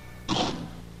Crunch.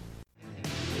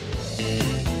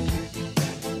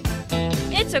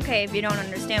 It's okay if you don't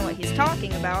understand what he's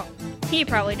talking about. He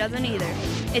probably doesn't either.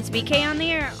 It's BK on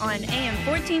the air on AM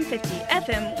 1450,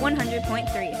 FM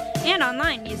 100.3, and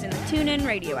online using the TuneIn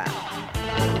radio app.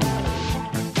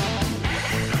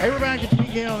 Hey, we're back at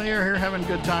PK on the air here, having a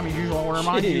good time as usual. I want to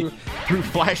remind you through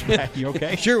Flashback. You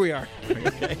okay? Sure we are.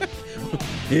 Okay.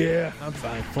 Yeah, I'm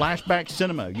fine. Flashback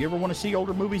Cinema. You ever want to see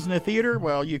older movies in the theater?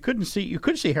 Well, you could see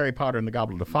Harry Potter and the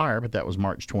Goblet of Fire, but that was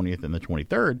March 20th and the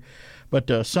 23rd.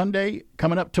 But Sunday,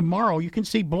 coming up tomorrow, you can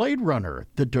see Blade Runner,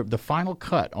 the final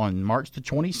cut on March the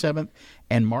 27th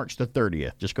and March the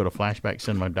 30th. Just go to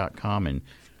flashbackcinema.com and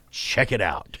check it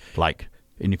out.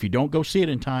 And if you don't go see it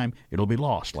in time, it'll be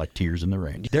lost like Tears in the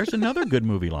Rain. There's another good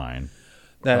movie line.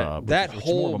 That it's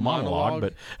whole more of a monologue,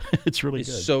 but it's really good.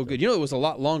 It's so good. You know, it was a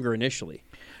lot longer initially.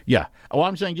 Yeah. Oh,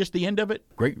 I'm saying just the end of it.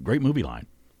 Great movie line.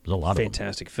 There's a lot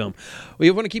Fantastic film. Well,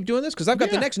 you want to keep doing this? Because I've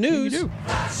got the next news. You do.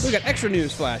 We got extra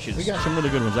news flashes. We got some really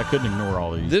good ones. I couldn't ignore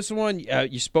all these. This one,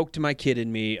 you spoke to my kid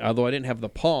in me. Although I didn't have the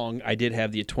Pong, I did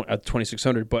have the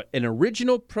 2600. But an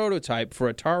original prototype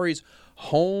for Atari's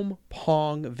home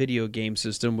Pong video game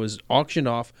system was auctioned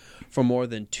off for more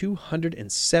than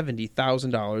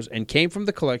 $270,000 and came from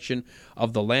the collection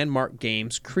of the Landmark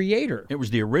Games creator. It was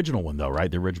the original one, though,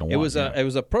 right? The original one. It was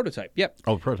a prototype. Yep.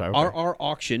 Oh, prototype. Okay. RR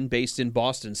Auction, based in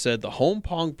Boston, said the home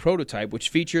Pong prototype, which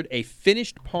featured a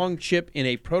finished Pong chip in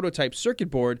a prototype circuit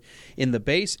board in the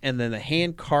base and then a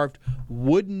hand-carved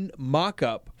wooden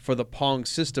mock-up for the Pong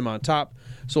system on top,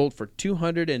 sold for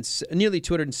nearly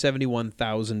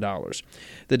 $271,000.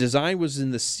 The design was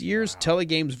in the Sears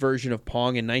Telegames version of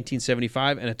Pong in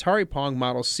 1975 and Atari Pong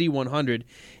Model C100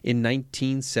 in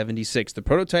 1976. The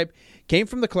prototype came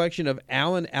from the collection of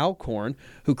Alan Alcorn,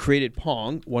 who created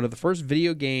Pong, one of the first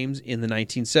video games in the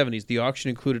 1970s. The auction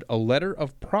included a letter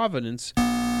of provenance.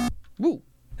 Woo!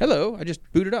 Hello, I just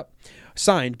booted up.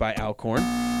 Signed by Alcorn.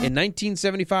 In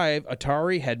 1975,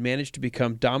 Atari had managed to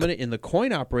become dominant in the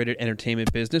coin-operated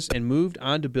entertainment business and moved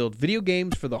on to build video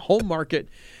games for the home market.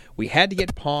 We had to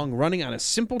get Pong running on a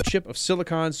simple chip of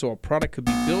silicon so a product could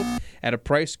be built at a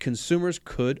price consumers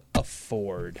could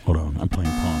afford. Hold on, I'm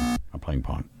playing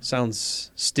Pong.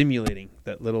 Sounds stimulating,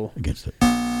 that little against it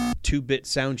 2-bit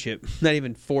sound chip, not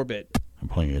even 4-bit. I'm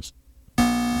playing against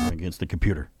the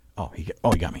computer. Oh, he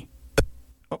got me.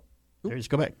 Oh, there, just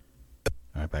go back.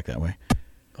 All right, back that way.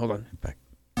 Hold on. Back.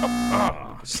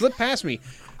 Slip past me.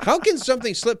 How can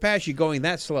something slip past you going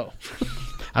that slow?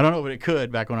 I don't know, but it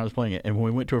could back when I was playing it. And when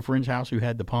we went to a friend's house who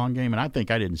had the Pong game, and I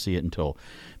think I didn't see it until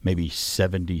maybe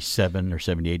 77 or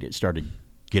 78, it started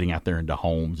getting out there into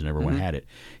homes and everyone had it.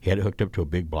 He had it hooked up to a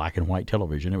big black and white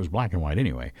television. It was black and white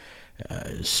anyway.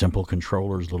 Simple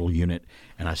controllers, little unit.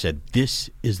 And I said, this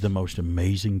is the most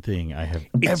amazing thing I have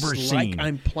ever seen. It's like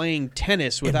I'm playing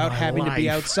tennis without having to be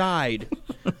outside.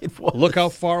 It was. Look how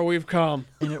far we've come.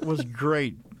 And it was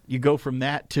great. You go from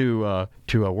that to a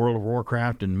World of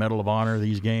Warcraft and Medal of Honor.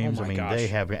 These games, oh my gosh. They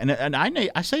have, and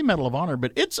I say Medal of Honor,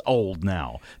 but it's old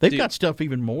now. They've got stuff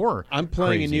even more. I'm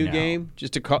playing a new now. game.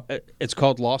 It's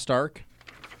called Lost Ark.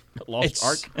 Lost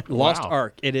Ark. Lost Wow.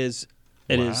 Ark. It is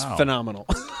phenomenal.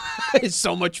 It's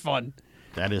so much fun.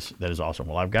 That is awesome.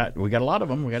 Well, we got a lot of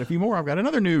them. We got a few more. I've got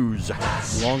another news.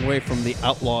 Long way from the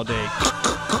outlaw day.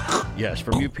 Yes,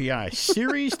 from UPI.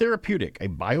 Ceres Therapeutic, a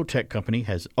biotech company,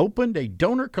 has opened a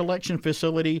donor collection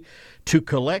facility to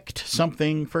collect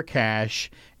something for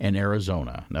cash in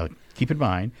Arizona. Now, keep in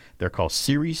mind, they're called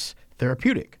Ceres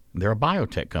Therapeutic. They're a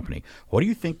biotech company. What do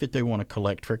you think that they want to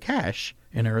collect for cash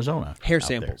in Arizona? Hair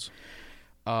samples.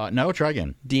 No, try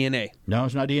again. DNA. No,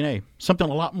 it's not DNA. Something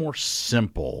a lot more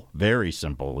simple, very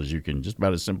simple, just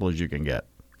about as simple as you can get.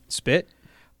 Spit?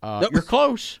 You're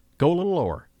close. Go a little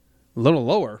lower. A little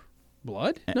lower?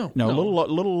 Blood? No. A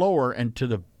little lower and to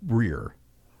the rear.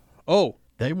 Oh.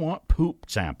 They want poop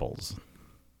samples.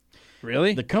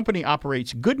 Really? The company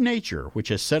operates Good Nature, which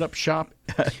has set up shop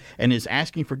and is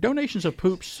asking for donations of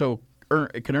poops so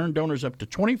it can earn donors up to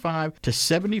 $25 to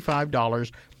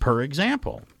 $75 per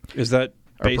example. Is that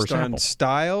based on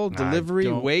style,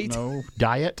 delivery, weight? No,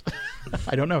 diet.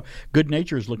 I don't know. Good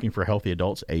Nature is looking for healthy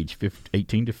adults aged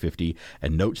 18 to 50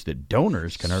 and notes that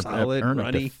donors can earn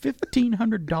up to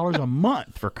 $1,500 a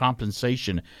month for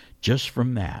compensation just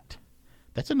from that.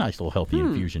 That's a nice little healthy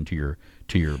infusion to your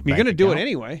You're going to do it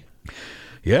anyway.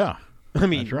 Yeah. I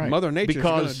mean, that's right. Mother Nature's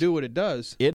going to do what it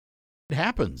does. It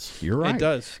happens. You're right. It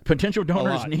does. Potential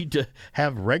donors need to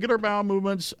have regular bowel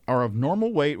movements, are of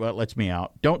normal weight, well, it lets me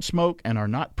out, don't smoke, and are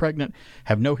not pregnant,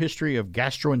 have no history of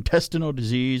gastrointestinal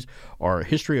disease, or a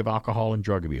history of alcohol and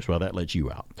drug abuse. Well, that lets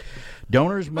you out.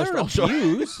 Donors must also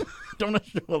abuse.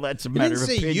 Well, that's a matter of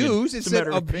opinion. It didn't say use. It said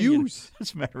abuse.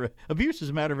 Abuse is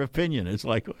a matter of opinion. It's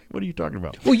like, what are you talking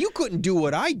about? Well, you couldn't do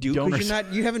what I do because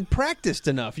you haven't practiced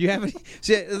enough. You haven't.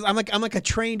 See, I'm like a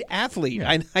trained athlete.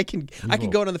 Yeah. I can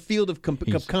go on the field of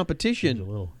competition.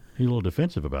 He's a little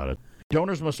defensive about it.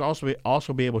 Donors must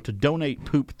also be able to donate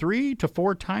poop 3 to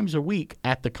 4 times a week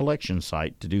at the collection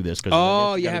site to do this.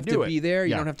 Oh, you have to be there.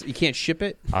 You don't have to. You can't ship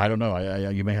it. I don't know.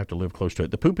 You may have to live close to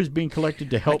it. The poop is being collected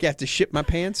to help. Like you have to ship my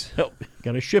pants.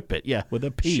 Got to ship it. Yeah, with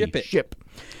a P. Ship it. Ship.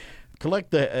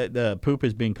 The poop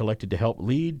is being collected to help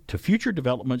lead to future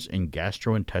developments in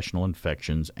gastrointestinal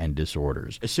infections and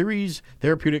disorders. Ceres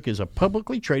Therapeutic is a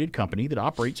publicly traded company that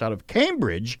operates out of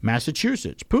Cambridge,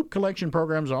 Massachusetts. Poop collection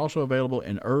programs are also available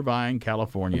in Irvine,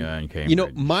 California, and Cambridge. You know,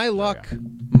 my luck,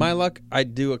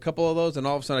 I'd do a couple of those, and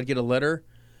all of a sudden I'd get a letter,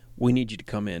 we need you to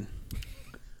come in.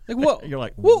 Like, what? You're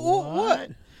like, what?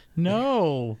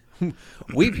 No.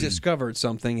 We've discovered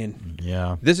something, and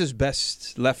this is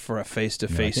best left for a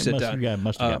face-to-face sit-down. I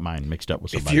must have got mine mixed up with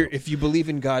somebody. If you believe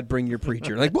in God, bring your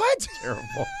preacher. Like, what?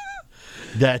 Terrible.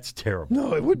 That's terrible.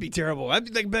 No, it would be terrible.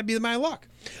 That'd be my luck.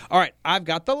 All right, I've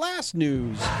got the last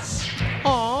news.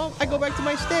 Aw, I go back to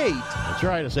my state. That's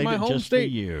right. I saved my it home just state.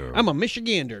 for you. I'm a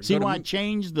Michigander. See why I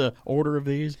changed the order of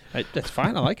these? That's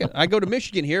fine. I like it. I go to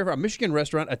Michigan here. A Michigan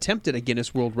restaurant attempted a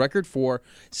Guinness World Record for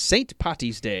St.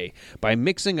 Patty's Day by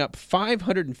mixing up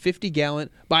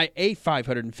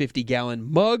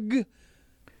 550-gallon mug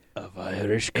of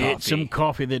Irish coffee. It's some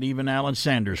coffee that even Alan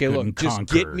Sanders couldn't conquer.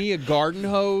 Just get me a garden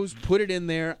hose, put it in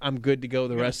there. I'm good to go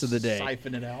the rest of the day.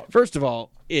 Siphon it out. First of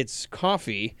all, it's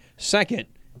coffee. Second,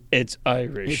 it's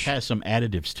Irish. It has some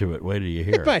additives to it. Wait till you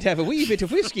hear it. Might have a wee bit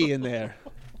of whiskey in there.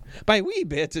 By wee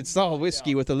bits, it's all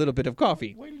whiskey with a little bit of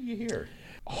coffee. Wait till you hear.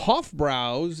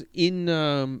 Hofbrau's in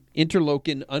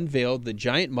Interlochen unveiled the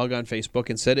giant mug on Facebook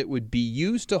and said it would be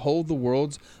used to hold the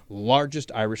world's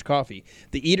largest Irish coffee.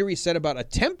 The eatery set about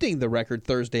attempting the record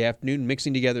Thursday afternoon,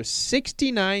 mixing together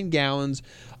 69 gallons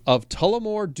of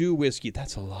Tullamore Dew whiskey.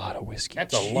 That's a lot of whiskey.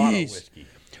 That's a lot of whiskey.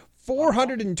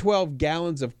 412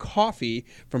 gallons of coffee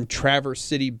from Traverse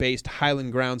City-based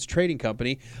Highland Grounds Trading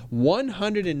Company,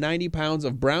 190 pounds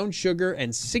of brown sugar,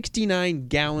 and 69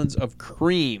 gallons of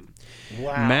cream.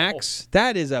 Wow. Max,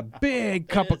 that is a big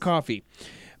cup of coffee.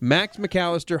 Max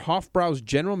McAllister, Hofbrau's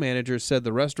general manager, said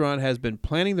the restaurant has been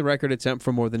planning the record attempt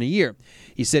for more than a year.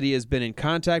 He said he has been in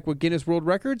contact with Guinness World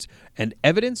Records, and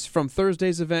evidence from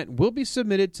Thursday's event will be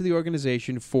submitted to the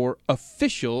organization for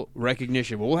official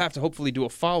recognition. Well, we'll have to hopefully do a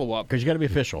follow-up. Because you got to be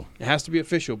official. It has to be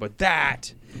official, but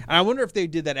that... And I wonder if they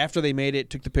did that after they made it,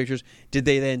 took the pictures. Did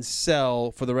they then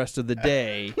sell for the rest of the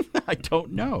day? I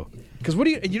don't know. Because what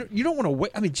do you don't want to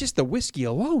wait. I mean, just the whiskey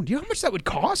alone. Do you know how much that would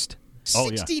cost?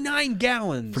 69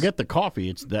 gallons. Forget the coffee.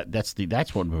 It's that's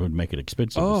what would make it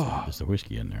expensive. Is the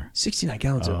whiskey in there? 69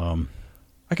 gallons.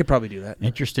 I could probably do that.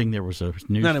 Interesting. There was a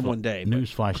news not in one day.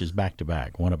 News flashes back to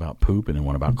back. One about poop and then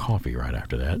one about coffee right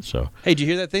after that. So hey, did you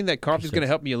hear that thing that coffee's going to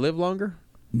help you live longer?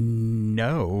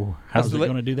 No. How's it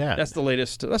going to do that? That's the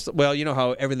latest. Well, you know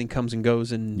how everything comes and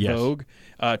goes in vogue.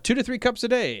 2 to 3 cups a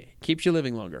day keeps you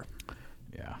living longer.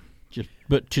 Yeah. Just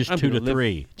 2 to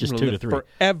 3. Just 2 to 3.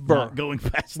 Forever. Not going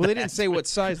past Well, they didn't say what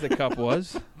size the cup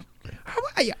was.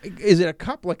 Is it a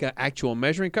cup like an actual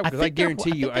measuring cup? Because I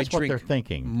guarantee you I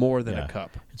drink more than a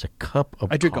cup. It's a cup of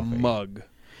I drink coffee. a mug.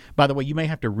 By the way, you may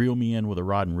have to reel me in with a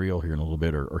rod and reel here in a little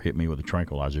bit or hit me with a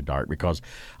tranquilizer dart because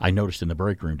I noticed in the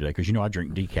break room today, because I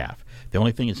drink decaf. The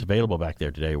only thing that's available back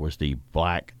there today was the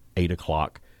black 8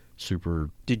 o'clock super.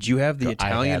 Did you have the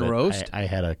Italian roast? I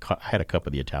had a cup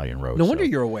of the Italian roast. No wonder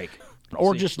you're awake.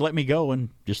 Or just let me go and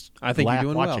just I think laugh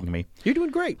you're doing watching well. me. You're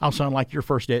doing great. I'll sound like your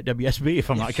first day at WSB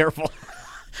if I'm not careful.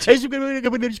 Sorry, everybody,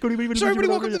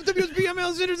 welcome to the WSB. I'm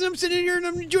Al Sanders. I'm sitting here and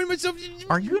I'm enjoying myself.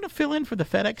 Are you going to fill in for the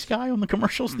FedEx guy on the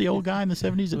commercials, the old guy in the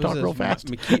 70s that talked real fast?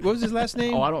 What was his last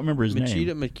name? Oh, I don't remember his name.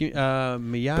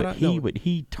 Miyata? But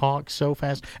he talked so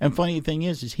fast. And funny thing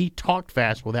is he talked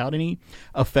fast without any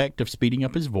effect of speeding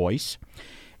up his voice.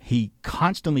 He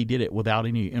constantly did it without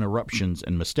any interruptions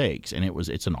and mistakes, and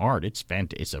it's an art. It's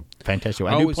a fantastic.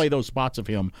 I do play those spots of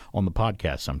him on the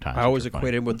podcast sometimes. I always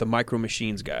equate him with the Micro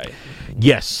Machines guy.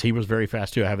 Yes, he was very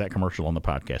fast too. I have that commercial on the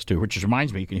podcast too, which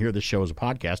reminds me, you can hear this show as a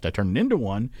podcast. I turn it into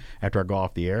one after I go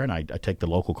off the air, and I take the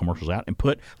local commercials out and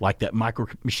put like that Micro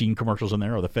Machine commercials in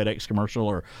there, or the FedEx commercial,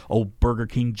 or old Burger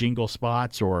King jingle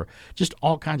spots, or just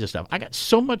all kinds of stuff. I got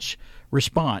so much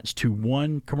response to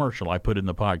one commercial I put in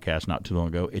the podcast not too long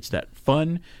ago. It's that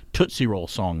fun Tootsie Roll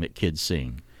song that kids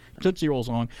sing. Tootsie Roll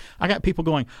song. I got people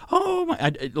going, oh,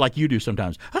 my, like you do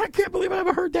sometimes. I can't believe I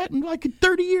haven't heard that in like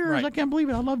 30 years. Right. I can't believe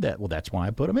it. I love that. Well, that's why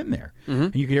I put them in there. Mm-hmm.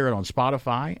 And you can hear it on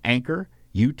Spotify, Anchor,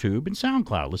 YouTube, and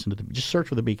SoundCloud. Listen to just search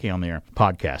for the BK on the Air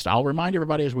podcast. I'll remind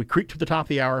everybody as we creep to the top of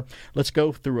the hour, let's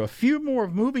go through a few more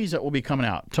movies that will be coming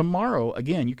out. Tomorrow,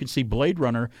 again, you can see Blade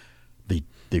Runner,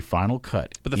 the final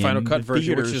cut. But the final cut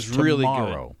version, which is really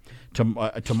good.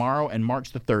 tomorrow and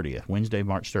March the 30th, Wednesday,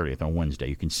 March 30th. On Wednesday,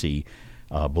 you can see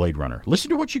Blade Runner. Listen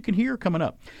to what you can hear coming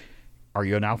up. Are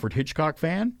you an Alfred Hitchcock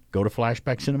fan? Go to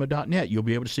flashbackcinema.net. You'll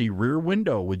be able to see Rear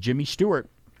Window with Jimmy Stewart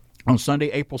on Sunday,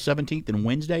 April 17th, and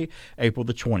Wednesday, April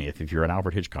the 20th. If you're an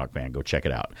Alfred Hitchcock fan, go check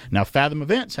it out. Now, Fathom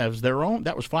Events has their own.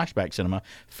 That was Flashback Cinema.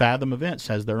 Fathom Events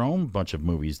has their own bunch of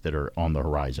movies that are on the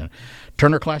horizon.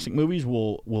 Turner Classic Movies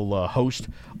will host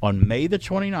on May the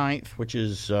 29th, which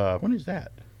is, when is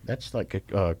that? That's like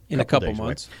in a couple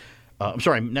months. I'm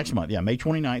sorry, next month. Yeah, May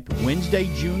 29th,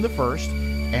 Wednesday, June the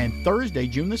 1st, and Thursday,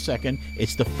 June the 2nd.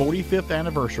 It's the 45th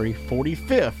anniversary,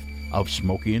 45th of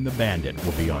Smokey and the Bandit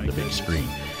will be on the big screen.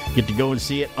 Get to go and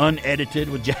see it unedited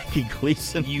with Jackie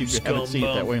Gleason. You haven't seen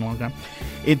it that way in a long time.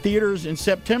 In theaters in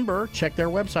September, check their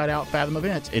website out, Fathom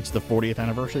Events. It's the 40th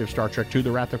anniversary of Star Trek II,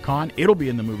 The Wrath of Khan. It'll be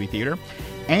in the movie theater.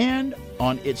 And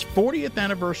on its 40th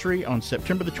anniversary on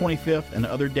September the 25th and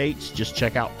other dates, just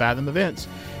check out Fathom Events.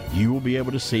 You will be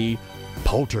able to see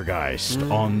Poltergeist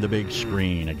on the big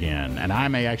screen again, and I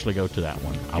may actually go to that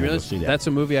one. I will go see that. That's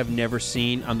a movie I've never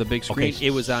seen on the big screen. Okay,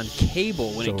 it was on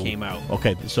cable when it came out.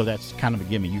 Okay, so that's kind of a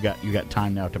gimme. You got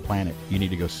time now to plan it. You need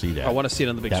to go see that. I want to see it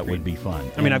on the big screen. That would be fun.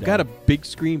 I mean, I've got a big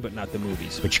screen, but not the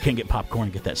movies. But you can't get popcorn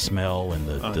and get that smell and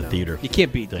the theater. You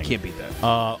can't beat that.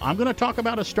 I'm going to talk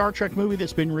about a Star Trek movie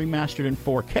that's been remastered in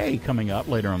 4K coming up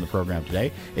later on the program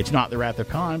today. It's not The Wrath of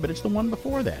Khan, but it's the one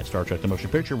before that, Star Trek The Motion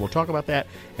Picture. We'll talk about that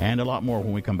and a lot more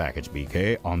when we come back. It's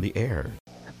BK on the air.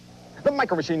 The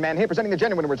Micro Machine Man here, presenting the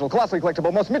genuine, original, colossally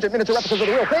collectible, most midget miniature replicas of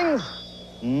the real things.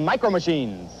 Micro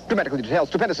Machines. Dramatically detailed,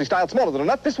 stupendously styled, smaller than a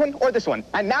nut, this one or this one.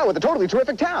 And now with a totally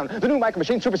terrific town. The new Micro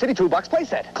Machine Super City Toolbox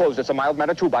playset. Closed, it's a mild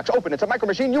manner toolbox. Open, it's a Micro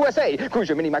Machine USA. Cruise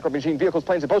your mini Micro Machine vehicles,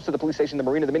 planes, and boats to the police station, the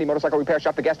marina, the mini motorcycle repair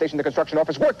shop, the gas station, the construction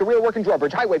office, work, the real working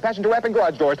drawbridge, highway, passenger ramp, and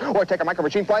garage doors. Or take a Micro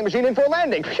Machine flying machine in for a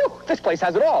landing. Phew, this place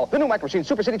has it all. The new Micro Machine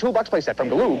Super City Toolbox playset from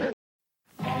Galoob.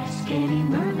 Ask any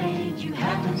mermaid you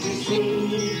happen to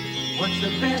see. What's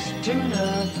the best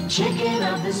tuna chicken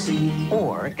of the sea?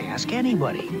 Or ask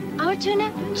anybody. Our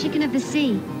tuna, chicken of the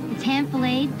sea. It's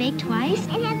hand-filleted, baked twice.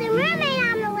 And has a mermaid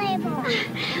on the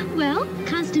label. Well,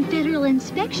 constant federal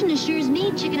inspection assures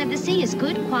me chicken of the sea is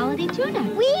good quality tuna.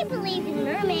 We believe in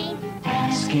mermaids.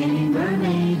 Ask any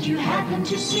mermaid you happen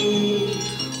to see.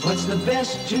 What's the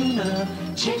best tuna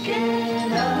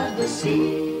chicken of the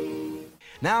sea?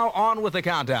 Now on with the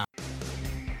countdown.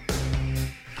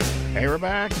 Hey, we're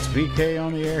back. It's BK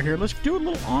on the air here. Let's do a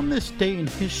little on this day in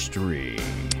history.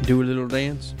 Do a little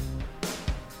dance?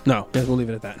 No, we'll leave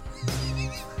it at that.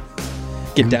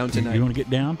 Get down tonight. You want to get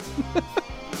down? You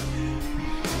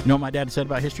know what my dad said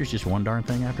about history? It's just one darn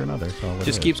thing after another.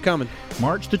 Just keeps coming.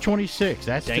 March the 26th.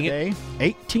 That's Dang today.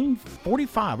 It.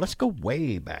 1845. Let's go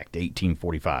way back to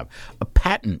 1845. A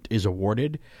patent is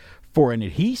awarded for an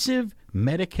adhesive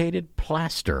medicated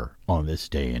plaster on this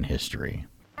day in history.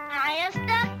 I am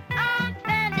stuck on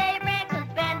Band-Aid brand 'cause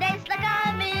Band-Aids look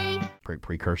on me.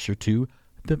 Precursor to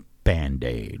the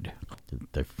Band-Aid.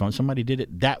 Somebody did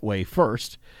it that way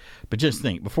first. But just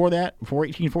think, before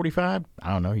 1845,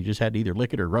 I don't know, you just had to either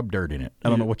lick it or rub dirt in it. I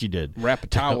don't know what you did. Wrap a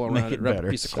towel around it, wrap a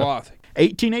piece of cloth.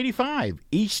 1885,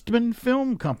 Eastman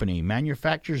Film Company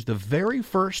manufactures the very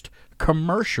first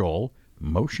commercial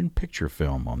motion picture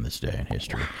film on this day in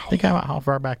history. Wow. Think about how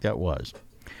far back that was.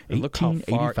 And look how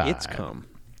far it's come.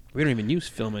 We don't even use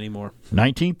film anymore.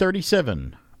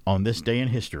 1937, on this day in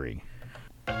history.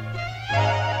 All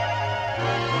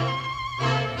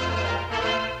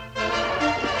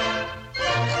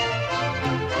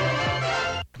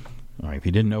right, if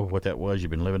you didn't know what that was, you've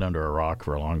been living under a rock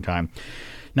for a long time.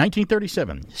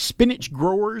 1937, spinach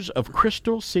growers of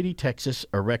Crystal City, Texas,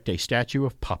 erect a statue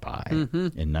of Popeye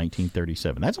in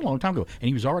 1937. That's a long time ago, and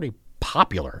he was already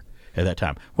popular at that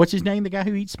time. What's his name, the guy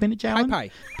who eats spinach, Alan?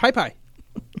 Pie.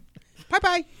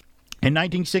 In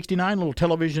 1969, little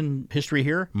television history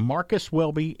here, Marcus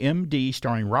Welby, M.D.,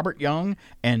 starring Robert Young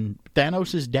and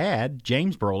Thanos' dad,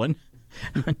 James Brolin,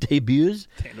 debuts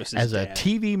as a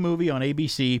TV movie on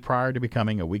ABC prior to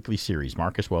becoming a weekly series,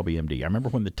 Marcus Welby, M.D. I remember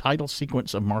when the title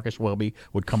sequence of Marcus Welby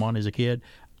would come on as a kid.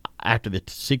 After the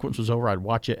sequence was over, I'd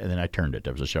watch it, and then I turned it.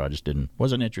 That was a show I just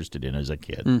wasn't interested in as a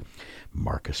kid.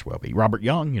 Marcus Welby. Robert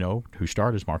Young, who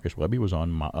starred as Marcus Welby, was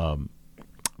on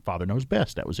Father Knows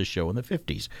Best. That was a show in the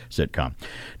 50s sitcom.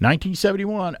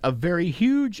 1971, a very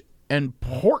huge and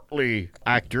portly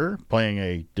actor playing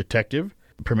a detective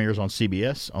premieres on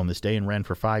CBS on this day and ran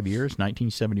for 5 years.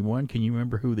 1971. Can you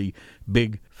remember who the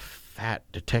big fat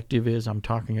detective is I'm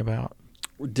talking about?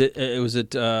 Was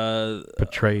it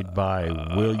portrayed by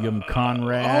William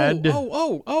Conrad?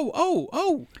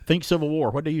 Oh! Think Civil War.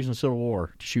 What did they use in the Civil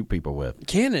War to shoot people with?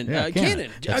 Cannon. Yeah,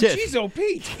 Cannon. That's it. Jeez, oh,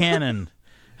 Pete. Cannon.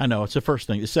 I know, it's the first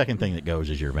thing. The second thing that goes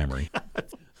is your memory.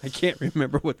 I can't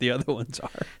remember what the other ones are.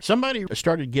 Somebody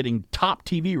started getting top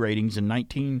TV ratings in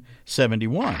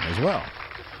 1971 as well.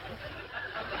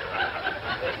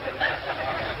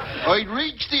 I'd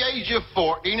reached the age of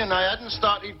 14 and I hadn't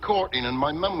started courting, and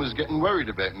my mum was getting worried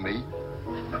about me.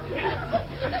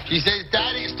 She says,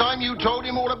 Dad, it's time you told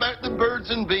him all about the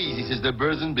birds and bees. He says, the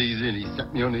birds and bees, and he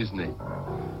sat me on his knee.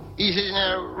 He says,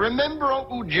 now, remember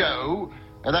Uncle Joe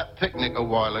at that picnic a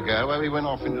while ago where we went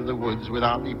off into the woods with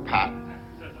Auntie Pat?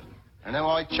 And now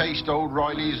I chased old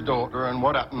Riley's daughter, and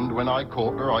what happened when I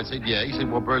caught her? I said, yeah. He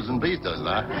said, well, birds and bees does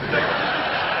that.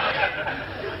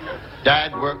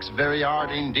 Dad works very hard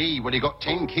indeed. Well, he got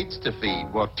 10 kids to feed.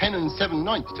 Well, 10 and 7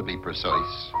 nights to be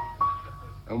precise.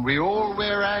 And we all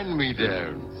wear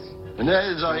hand-me-downs. And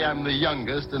as I am the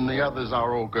youngest and the others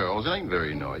are all girls, it ain't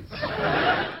very nice.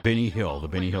 Benny Hill, the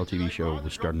Benny Hill TV show,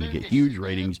 was starting to get huge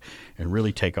ratings and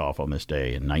really take off on this day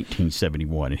in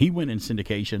 1971. And he went in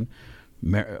syndication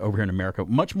over here in America,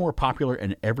 much more popular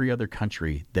in every other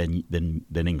country than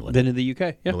England. Than in the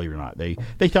UK, yeah. Believe it or not. They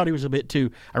thought he was a bit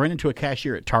too... I ran into a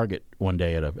cashier at Target one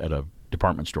day at a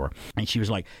department store, and she was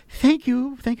like, thank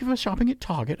you for shopping at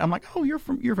Target. I'm like, oh, you're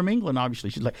from England,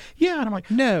 obviously. She's like, yeah. And I'm like,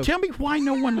 no, tell me why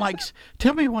no one likes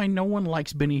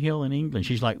Benny Hill in England.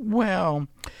 She's like, well,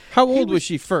 how old was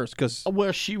she first? Because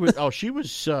she was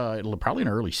probably in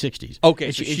her early 60s. Okay,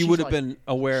 and so she would have been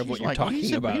aware of what you're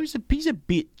talking about. He's a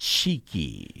bit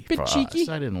cheeky. Bit cheeky?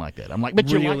 I didn't like that. I'm like, but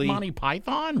you like Monty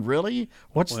Python? Really?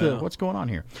 What's going on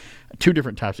here? Two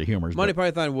different types of humors. Monty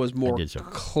Python was more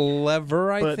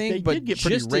clever, I think, but get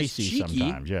pretty racy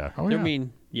sometimes, yeah. I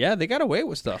mean, yeah, they got away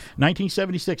with stuff.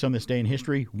 1976 on this day in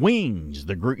history, Wings,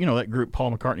 the group, that group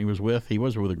Paul McCartney was with. He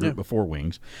was with a group before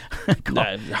Wings.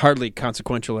 Hardly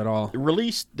consequential at all.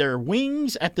 Released their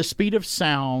Wings at the Speed of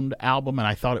Sound album, and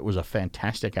I thought it was a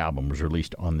fantastic album. Was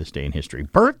released on this day in history.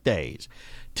 Birthdays.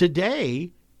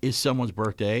 Today is someone's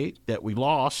birthday that we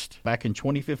lost back in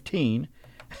 2015,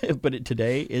 but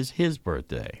today is his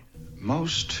birthday.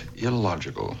 Most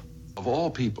illogical. Of all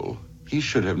people, he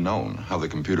should have known how the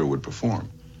computer would perform.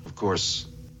 Of course,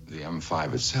 the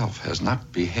M5 itself has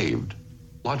not behaved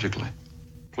logically.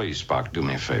 Please, Spock, do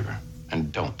me a favor,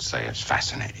 and don't say it's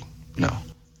fascinating. No.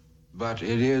 But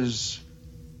it is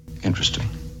interesting.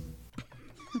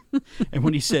 And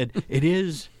when he said, it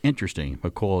is interesting,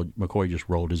 McCoy just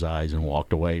rolled his eyes and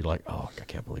walked away like, oh, I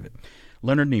can't believe it.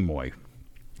 Leonard Nimoy.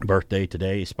 Birthday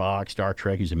today, Spock, Star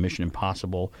Trek. He's in Mission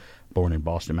Impossible. Born in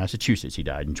Boston, Massachusetts. He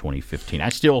died in 2015. I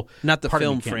still... Not the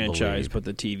film franchise, but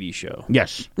the TV show.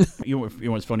 Yes. You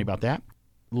know what's funny about that?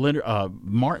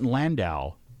 Martin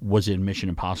Landau was in Mission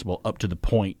Impossible up to the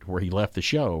point where he left the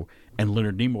show, and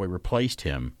Leonard Nimoy replaced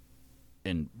him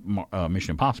in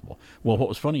Mission Impossible. Well, what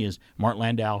was funny is Martin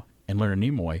Landau and Leonard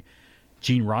Nimoy,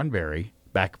 Gene Roddenberry,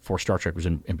 back before Star Trek was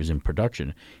in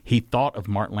production, he thought of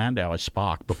Martin Landau as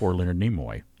Spock before Leonard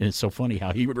Nimoy. And it's so funny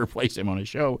how he would replace him on his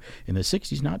show in the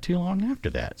 60s, not too long after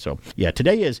that. So, yeah,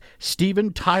 today is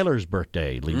Steven Tyler's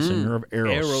birthday, lead singer of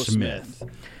Aerosmith.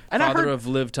 And Father of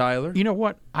Liv Tyler. You know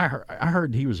what? I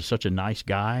heard he was such a nice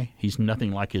guy. He's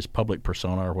nothing like his public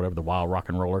persona or whatever, the wild rock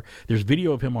and roller. There's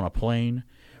video of him on a plane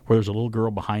where there's a little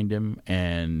girl behind him,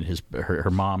 and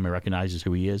her mom recognizes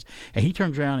who he is, and he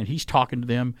turns around and he's talking to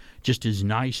them just as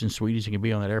nice and sweet as he can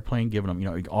be on that airplane, giving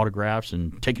them autographs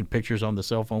and taking pictures on the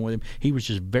cell phone with him. He was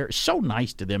just so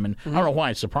nice to them, and I don't know why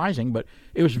it's surprising, but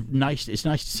it was nice. It's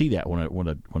nice to see that when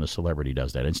a celebrity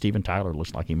does that, and Steven Tyler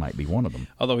looks like he might be one of them.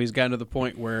 Although he's gotten to the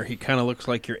point where he kind of looks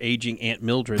like your aging Aunt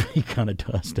Mildred. He kind of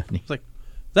does, doesn't he? It's like,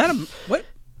 is that what?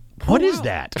 What is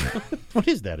that? What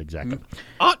is that exactly?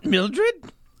 Aunt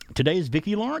Mildred? Today is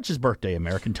Vicki Lawrence's birthday,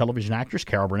 American television actress,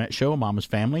 Carol Burnett Show, Mama's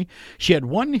Family. She had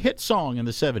one hit song in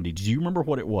the 70s. Do you remember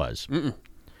what it was? Mm-mm.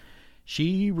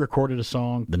 She recorded a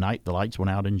song, The Night the Lights Went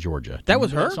Out in Georgia. That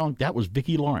was her? That song? That was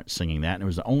Vicki Lawrence singing that, and it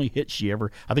was the only hit she ever...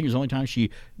 I think it was the only time she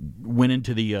went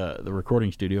into the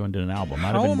recording studio and did an album.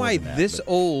 How am I this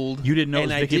old? You didn't know it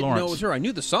was Vicki Lawrence. I didn't know it was her. I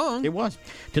knew the song. It was.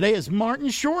 Today is Martin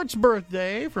Short's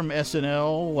birthday from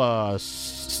SNL,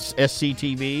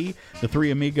 SCTV, The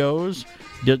Three Amigos.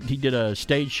 He did a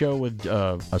stage show with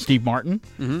Steve Martin,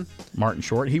 Martin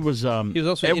Short. He was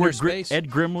also in Inner Space.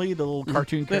 Ed Grimley, the little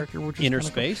cartoon character. Which is Inner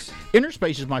Space? Cool. Inner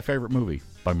Space is my favorite movie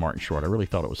by Martin Short. I really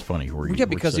thought it was funny.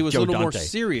 Because he was a little more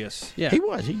serious. Yeah, he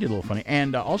was. He did a little funny.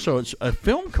 And also, it's a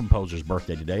film composer's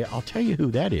birthday today. I'll tell you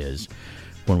who that is.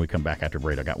 when we come back after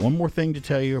break. I got one more thing to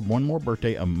tell you, one more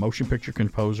birthday, a motion picture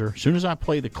composer. As soon as I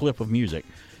play the clip of music,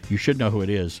 you should know who it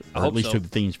is, or at least who the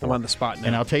theme's for. I'm on the spot now.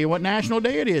 And I'll tell you what National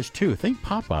Day it is, too. Think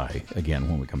Popeye again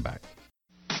when we come back.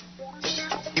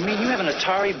 You mean you have an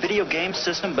Atari video game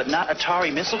system, but not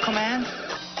Atari Missile Command?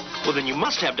 Well, then you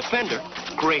must have Defender.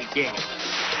 Great game.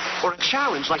 Or a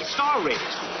challenge like Star Raiders.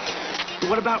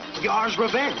 What about Yar's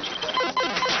Revenge?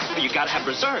 Well, you gotta have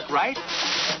Berserk, right?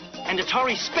 And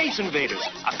Atari Space Invaders,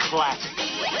 a classic.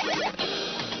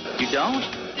 You don't?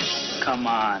 Come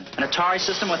on. An Atari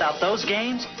system without those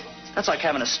games? That's like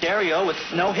having a stereo with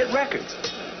no hit records.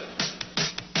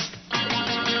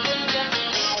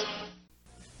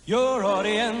 Your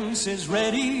audience is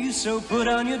ready, so put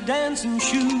on your dancing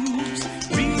shoes.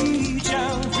 Reach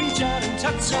out and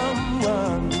touch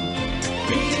someone.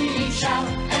 Reach out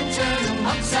and turn them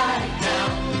upside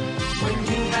down. When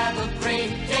you have a great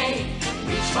day,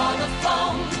 reach for the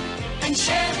phone and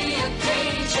share the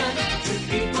occasion with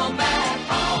people back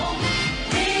home.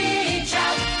 Reach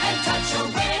out and touch a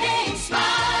winning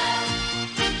smile.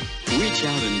 Reach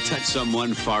out and touch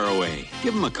someone far away.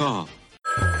 Give them a call.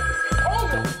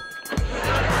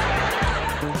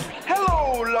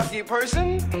 Hello, lucky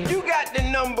person. You got the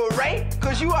number right,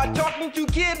 because you are talking to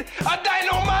Kid a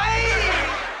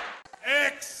Dynamite.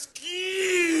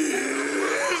 Excuse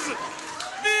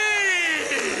me.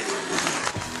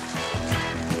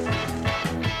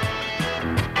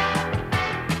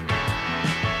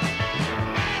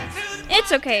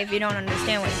 It's okay if you don't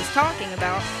understand what he's talking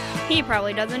about. He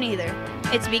probably doesn't either.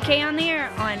 It's BK on the air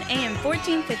on AM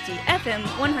 1450, FM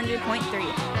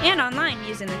 100.3, and online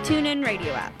using the TuneIn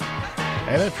radio app.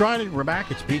 Hey, that's right. We're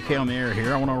back. It's BK on the air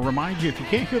here. I want to remind you, if you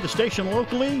can't hear the station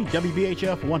locally,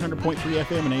 WBHF 100.3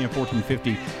 FM and AM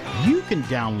 1450, you can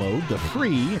download the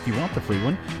free, if you want the free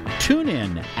one,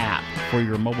 TuneIn app for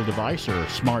your mobile device or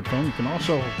smartphone. You can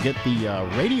also get the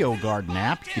Radio Garden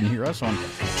app. You can hear us on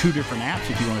 2 different apps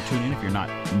if you want to tune in if you're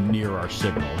not near our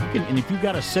signal. And if you've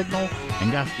got a signal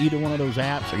and got either one of those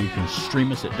apps, or you can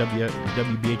stream us at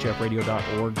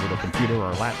WBHFradio.org with a computer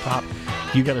or a laptop.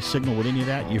 If you got a signal with any of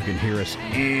that, you can hear us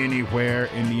anywhere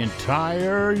in the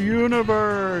entire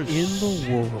universe. In the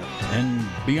world. And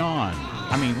beyond.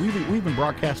 I mean, we've been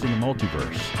broadcasting the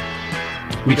multiverse.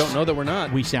 We don't know that we're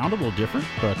not. We sound a little different,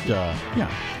 but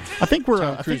yeah. I think we're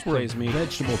a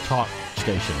vegetable talk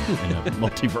station in the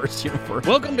multiverse universe.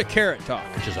 Welcome to Carrot Talk.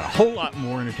 Which is a whole lot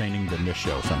more entertaining than this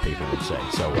show, some people would say.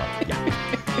 So, yeah.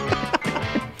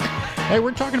 Hey,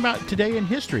 we're talking about today in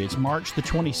history. It's March the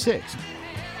 26th.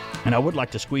 And I would like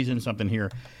to squeeze in something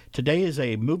here. Today is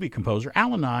a movie composer.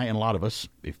 Al and I, and a lot of us,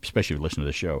 especially if you listen to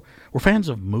the show, we're fans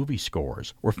of movie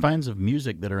scores. We're fans of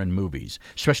music that are in movies,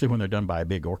 especially when they're done by a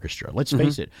big orchestra. Let's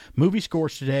face it, movie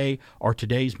scores today are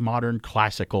today's modern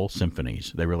classical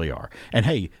symphonies. They really are. And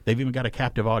hey, they've even got a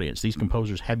captive audience. These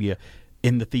composers have you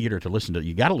in the theater to listen to.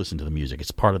 You got to listen to the music. It's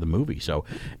part of the movie. So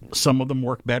some of them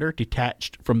work better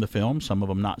detached from the film. Some of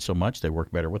them not so much. They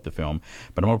work better with the film.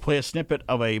 But I'm going to play a snippet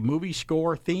of a movie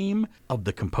score theme of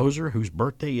the composer whose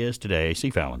birthday is today. See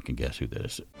if Alan can guess who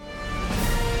this is.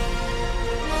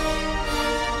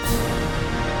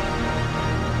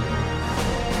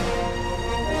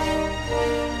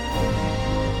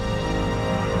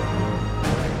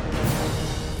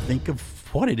 Think of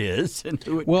what it is and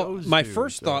who it goes my to.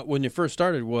 first thought when it first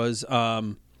started was,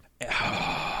 what's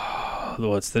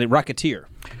the name? Rocketeer.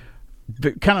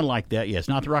 Kind of like that, yes.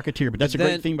 Not the Rocketeer, but that's a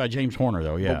great theme by James Horner,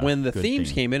 though, yeah. But when the Good themes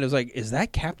theme. came in, it was like, is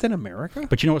that Captain America?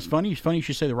 But you know what's funny? It's funny you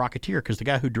should say the Rocketeer, because the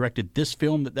guy who directed this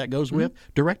film that goes with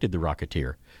directed the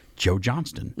Rocketeer. Joe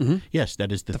Johnston. Yes,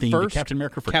 that is the theme to Captain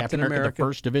America for Captain America, the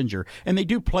First Avenger. And they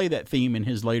do play that theme in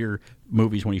his later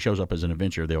movies when he shows up as an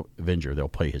Avenger. They'll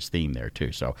play his theme there,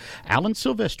 too. So Alan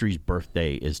Silvestri's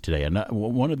birthday is today. And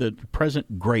one of the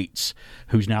present greats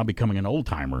who's now becoming an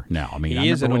old-timer now. I mean, I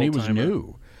remember when he was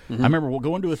new. I remember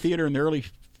going to a theater in the early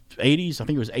 80s. I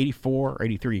think it was 84 or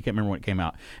 83. I can't remember when it came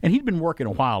out. And he'd been working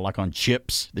a while, like on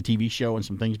Chips, the TV show, and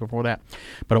some things before that.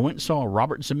 But I went and saw a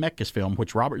Robert Zemeckis film,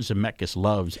 which Robert Zemeckis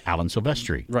loves Alan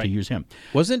Silvestri, to use him.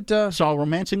 Saw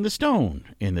Romancing the Stone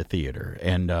in the theater.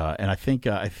 And I think,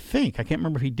 I can't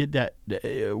remember if he did that,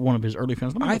 one of his early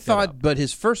films. I thought, but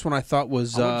his first one I thought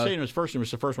was... I wouldn't say it was first. It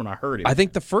was the first one I heard it. I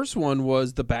think the first one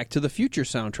was the Back to the Future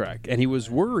soundtrack. And he was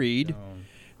worried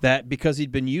that because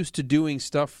he'd been used to doing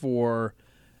stuff for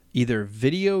either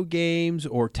video games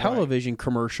or television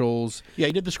commercials. Yeah,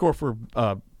 he did the score for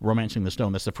Romancing the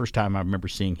Stone. That's the first time I remember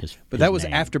seeing his. But that was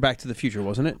after Back to the Future,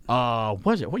 wasn't it?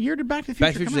 Was it? What year did Back to the Future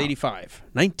Back to the Future was 85.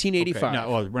 1985. Okay.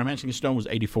 No, well, Romancing the Stone was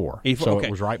 84. 84, so okay.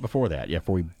 it was right before that. Yeah,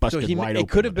 before he busted wide open. It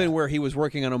could have been where he was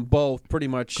working on them both, pretty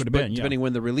much. Could have been, depending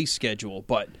when the release schedule.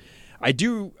 But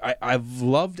I've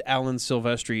loved Alan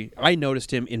Silvestri. I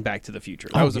noticed him in Back to the Future.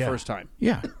 That was the first time.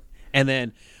 Yeah. And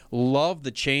then loved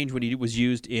the change when he was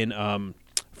used in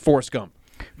Forrest Gump.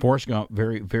 Forrest Gump,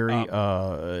 very,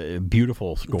 very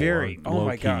beautiful score. Very. Oh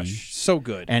my gosh, so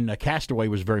good. And Castaway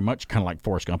was very much kind of like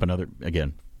Forrest Gump. Another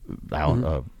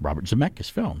Robert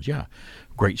Zemeckis films. Yeah,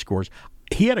 great scores.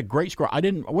 He had a great score. I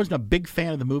wasn't a big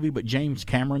fan of the movie, but James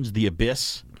Cameron's The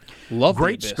Abyss. Love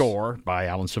great The Abyss. Score by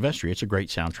Alan Silvestri. It's a great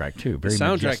soundtrack too. Very the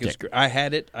soundtrack majestic. is great. I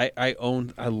had it. I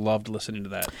owned. I loved listening to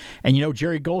that. And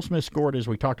Jerry Goldsmith scored, as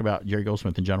we talked about Jerry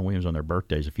Goldsmith and John Williams on their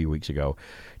birthdays a few weeks ago.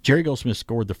 Jerry Goldsmith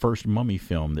scored the first Mummy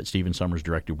film that Stephen Sommers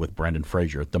directed with Brendan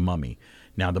Fraser, The Mummy.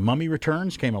 Now, The Mummy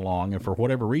Returns came along, and for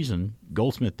whatever reason,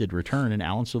 Goldsmith did return, and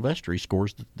Alan Silvestri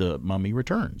scores the Mummy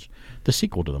Returns, the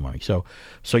sequel to The Mummy. So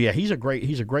yeah, he's a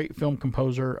great film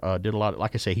composer. Did a lot.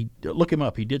 Like I say, look him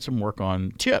up. He did some work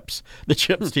on Chips, the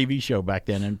Chips TV show back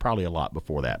then, and probably a lot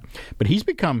before that. But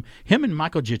him and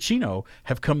Michael Giacchino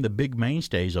have come the big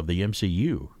mainstays of the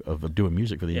MCU, of doing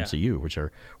music for the MCU,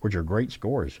 which are great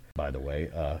scores, by the way.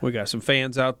 We got some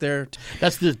fans out there.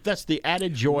 That's the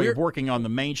added joy of working on the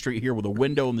main street here with a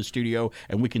window in the studio,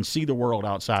 and we can see the world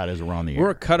outside as we're on the air.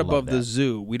 We're a cut above the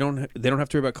zoo. They don't have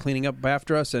to worry about cleaning up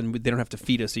after us, and they don't have to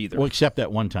feed us either. Well, except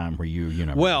that one time where you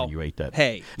ate that.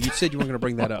 Hey, you said you weren't going to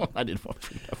bring that up. I didn't want to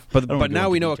bring it up. But now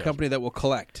we know a company that will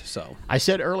collect. So I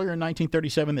said earlier in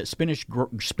 1937 that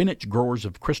spinach growers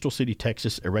of Crystal City,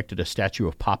 Texas, erected a statue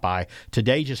of Popeye.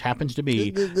 Today just happens to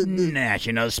be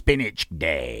National Spinach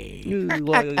Day.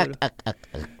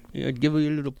 I'd give you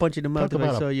a little punch in the mouth if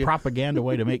I saw you. Propaganda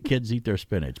way to make kids eat their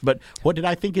spinach. But what did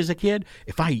I think as a kid?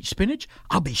 If I eat spinach,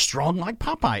 I'll be strong like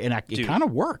Popeye. And it kind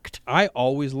of worked. I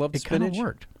always loved spinach. It kind of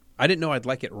worked. I didn't know I'd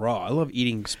like it raw. I love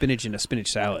eating spinach in a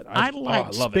spinach salad. I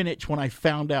liked spinach when I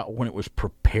found out when it was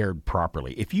prepared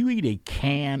properly. If you eat a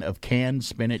can of canned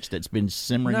spinach that's been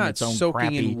simmering in its own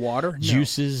crappy in water,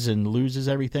 juices and loses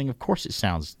everything, of course it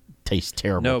tastes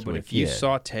terrible. No, but if you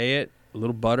saute it, a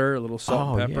little butter, a little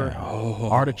salt and pepper. Yeah.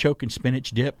 Artichoke and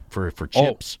spinach dip for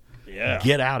chips. Yeah.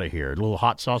 Get out of here. A little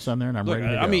hot sauce on there, and I'm ready to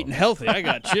go. I'm eating healthy. I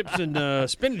got chips and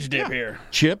spinach dip here.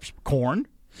 Chips, corn.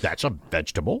 That's a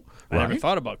vegetable. I never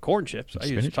thought about corn chips. I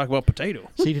used to talk about potato.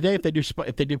 See, today if they do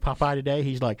Popeye today,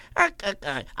 he's like,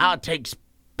 I'll take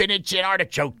spinach and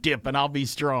artichoke dip, and I'll be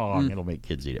strong. It'll make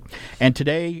kids eat it. And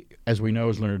today, as we know,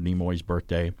 is Leonard Nimoy's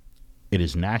birthday. It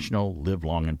is National Live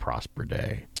Long and Prosper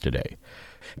Day today.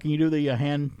 Can you do the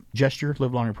hand gesture,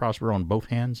 live long and prosper, on both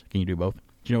hands? Can you do both?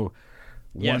 Do you know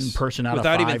one person out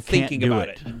without of 5 even thinking can't do about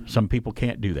it? Some people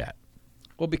can't do that.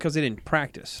 Well, because they didn't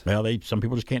practice. Well, some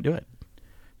people just can't do it.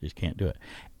 They just can't do it.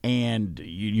 And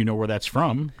you know where that's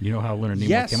from. You know how Leonard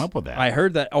Nimoy came up with that. I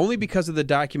heard that only because of the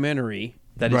documentary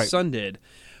that his son did.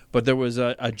 But there was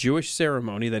a Jewish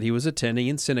ceremony that he was attending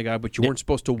in synagogue, but you weren't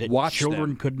supposed to watch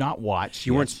children them. Could not watch.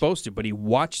 You weren't supposed to, but he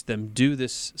watched them do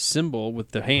this symbol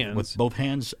with the hands. With both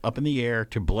hands up in the air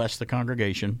to bless the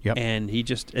congregation. Yep. And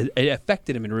it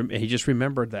affected him, and he just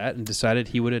remembered that and decided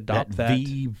he would adopt that.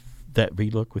 That V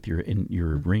look with your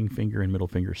ring finger and middle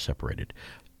finger separated.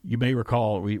 You may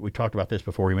recall, we talked about this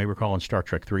before, you may recall in Star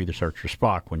Trek III, The Search for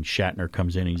Spock, when Shatner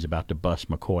comes in and he's about to bust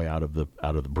McCoy out of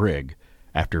the brig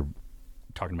after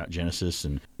talking about Genesis,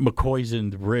 and McCoy's in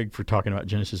the rig for talking about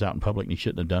Genesis out in public, and he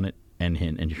shouldn't have done it. And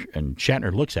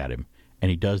Shatner looks at him, and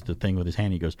he does the thing with his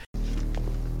hand. He goes,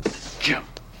 Jim,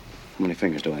 how many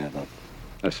fingers do I have up?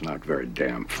 That's not very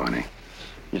damn funny.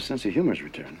 Your sense of humor's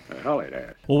returned. Hell it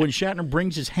has. Well, when Shatner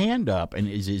brings his hand up and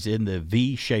is in the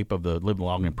V shape of the Live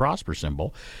Long and Prosper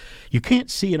symbol, you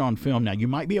can't see it on film. Now, you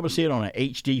might be able to see it on an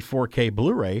HD 4K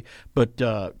Blu-ray, but 2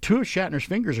 of Shatner's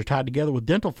fingers are tied together with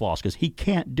dental floss because he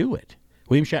can't do it.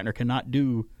 William Shatner cannot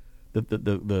do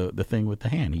the thing with the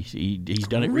hand. He's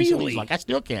done it recently. He's like, I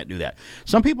still can't do that.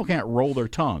 Some people can't roll their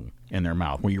tongue in their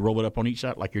mouth. When you roll it up on each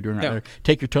side, like you're doing right there,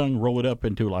 take your tongue, roll it up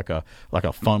into like a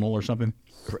funnel or something,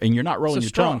 and you're not rolling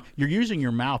your tongue. You're using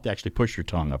your mouth to actually push your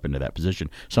tongue up into that position.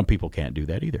 Some people can't do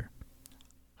that either.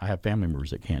 I have family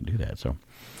members that can't do that. So,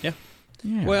 yeah.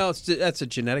 Well, that's a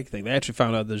genetic thing. They actually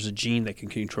found out there's a gene that can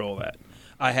control that.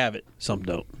 I have it. Some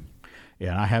don't.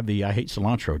 Yeah, and I have the I hate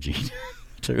cilantro gene.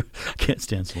 Too. I can't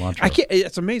stand cilantro. I can't.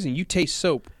 It's amazing. You taste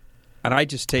soap, and I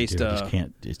just taste. I just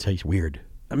can't. It tastes weird.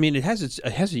 I mean, it has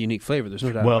a unique flavor. There's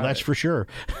no doubt. Well, about that's it. for sure.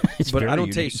 But I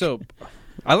don't taste soap.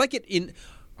 I like it in.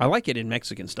 I like it in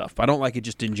Mexican stuff. I don't like it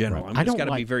just in general. Right. I mean, it's got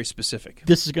to be very specific.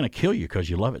 This is going to kill you because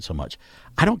you love it so much.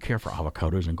 I don't care for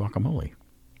avocados and guacamole.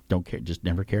 Don't care. Just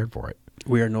never cared for it.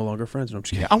 We are no longer friends. No, I'm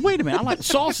just kidding. Oh, wait a minute. I like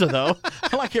salsa, though.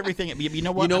 I like everything. You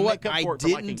know what? I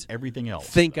didn't everything else.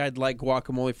 think I'd like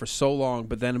guacamole for so long,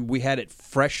 but then we had it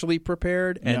freshly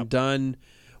prepared and done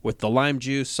with the lime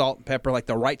juice, salt, and pepper, like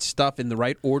the right stuff in the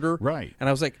right order. Right. And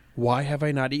I was like, why have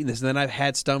I not eaten this? And then I've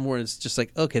had some where it's just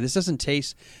like, okay, this doesn't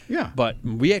taste. Yeah. But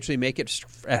we actually make it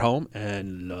at home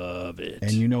and love it.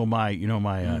 And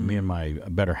me and my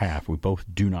better half, we both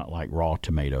do not like raw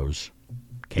tomatoes.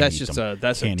 That's just a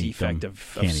defect of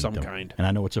some kind. And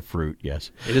I know it's a fruit,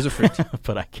 yes. It is a fruit.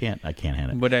 But I can't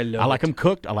handle it. But I love I like them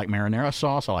cooked. I like marinara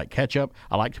sauce. I like ketchup.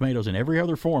 I like tomatoes in every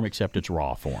other form except its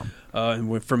raw form.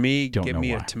 And for me, give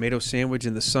me a tomato sandwich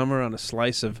in the summer on a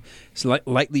slice of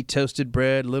lightly toasted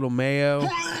bread, little mayo.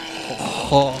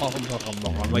 I'm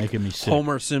like making me sick.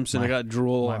 Homer Simpson. I got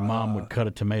drool. My mom would cut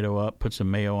a tomato up, put some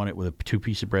mayo on it with 2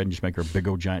 pieces of bread, and just make her a big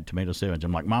old giant tomato sandwich.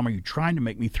 I'm like, Mom, are you trying to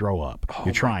make me throw up?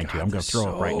 You're trying to. I'm going to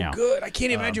throw up right now. Good. I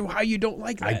can't imagine how you don't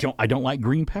like that. I don't like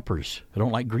green peppers. I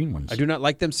don't like green ones. I do not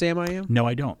like them, Sam. I am. No,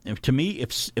 I don't. To me,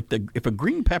 if a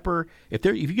green pepper, if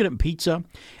you get it in pizza,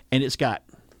 and it's got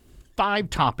 5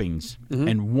 toppings,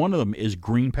 and one of them is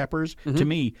green peppers. To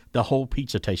me, the whole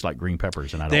pizza tastes like green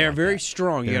peppers, and I don't. They're like very that.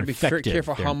 strong. You got to be very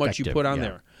careful how much you put on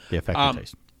there. The effective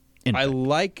taste. I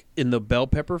like in the bell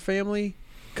pepper family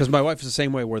because my wife is the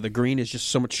same way, where the green is just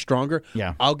so much stronger.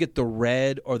 Yeah, I'll get the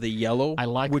red or the yellow,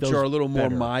 which are a little more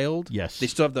mild. Yes, they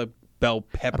still have the bell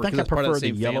pepper. I think I prefer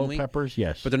the yellow family, peppers.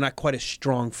 Yes, but they're not quite as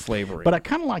strong flavoring. But I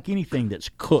kind of like anything that's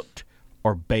cooked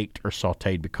or baked or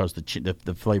sautéed because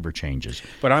the flavor changes.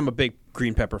 But I'm a big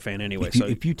green pepper fan anyway.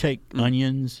 If you take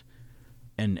onions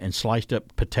and sliced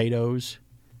up potatoes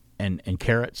and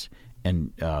carrots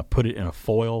and put it in a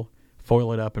foil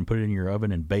it up and put it in your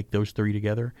oven and bake those 3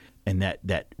 together, and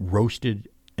that roasted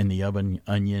in the oven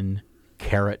onion,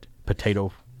 carrot,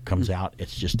 potato comes out,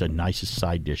 it's just a nicest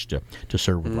side dish to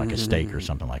serve with like a steak or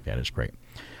something like that. It's great.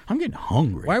 I'm getting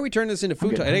hungry. Why are we turning this into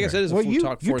food talk? I think I said it's a food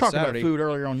talk for you talked Saturday. about food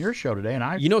earlier on your show today,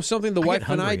 and you know something the wife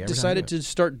and I decided to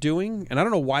start doing, and I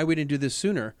don't know why we didn't do this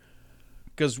sooner,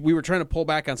 because we were trying to pull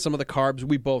back on some of the carbs.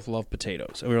 We both love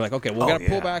potatoes, and we were like, okay, we've got to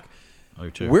pull back.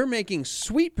 We're making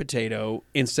sweet potato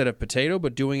instead of potato,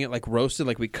 but doing it like roasted,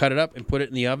 like we cut it up and put it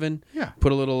in the oven. Yeah.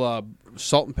 Put a little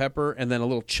salt and pepper, and then a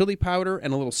little chili powder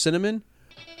and a little cinnamon.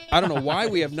 I don't know why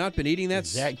we have not been eating that.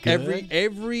 Is that good?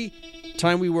 Every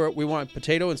time we want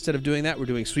potato, instead of doing that, we're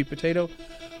doing sweet potato.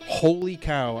 Holy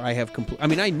cow! I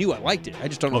mean, I knew I liked it. I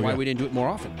just don't know why we didn't do it more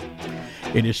often.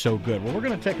 It is so good. Well, we're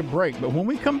going to take a break, but when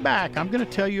we come back, I'm going to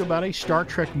tell you about a Star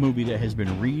Trek movie that has been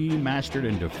remastered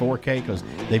into 4K because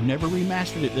they've never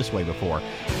remastered it this way before.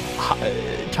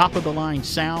 Top of the line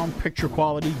sound, picture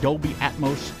quality, Dolby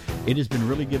Atmos. It has been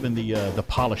really given the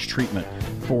polished treatment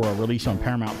for a release on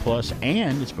Paramount Plus,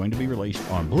 and it's going to be released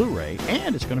on Blu-ray,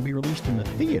 and it's going to be released in the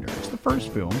theater. It's the first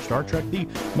film, Star Trek: The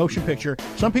Motion Picture.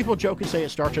 Some people joke and say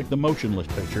it's Star Trek: The Motionless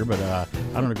Picture, but I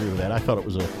don't agree with that. I thought it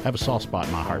was have a soft spot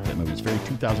in my heart for that movie. It's very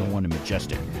 2001 and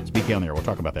majestic. It's BK on the Air. We'll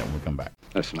talk about that when we come back.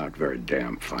 That's not very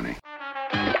damn funny.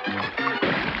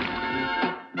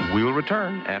 We will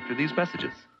return after these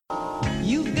messages.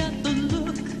 You've got the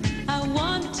look, I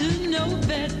want to know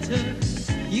better.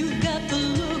 You've got the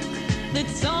look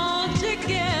that's all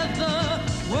together,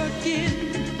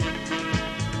 working,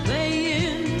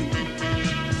 playing,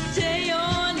 day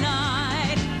or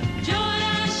night.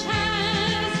 Jordache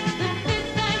has the fit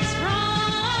that's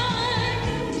right.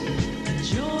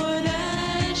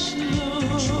 Jordache look.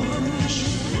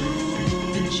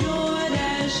 The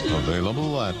Jordache look.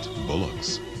 Available at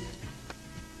Bullock's.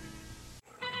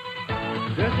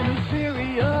 There's a new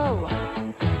cereal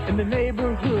in the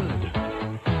neighborhood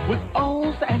with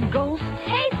O's and ghosts.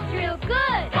 Tastes real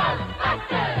good.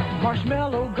 Ghostbusters.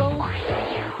 Marshmallow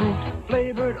ghosts,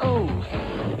 fruit-flavored O's.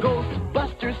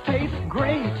 Ghostbusters taste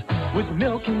great with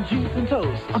milk and juice and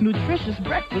toast. A nutritious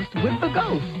breakfast with the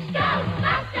ghosts.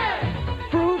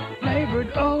 Ghostbusters.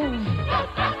 Fruit-flavored O's.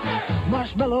 Ghostbusters.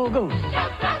 Marshmallow ghosts.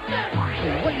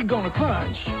 Ghostbusters. What are you gonna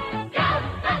crunch?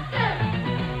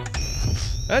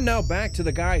 And now back to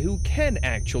the guy who can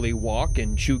actually walk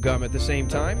and chew gum at the same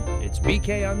time. It's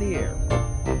BK on the Air.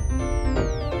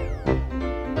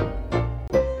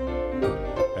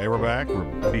 Hey, we're back. We're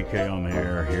BK on the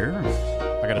Air here.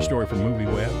 I got a story from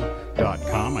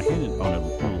MovieWeb.com. I hit it on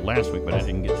it last week, but I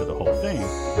didn't get to the whole thing,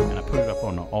 and I put it up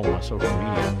on all my social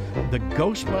media. The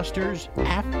Ghostbusters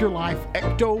Afterlife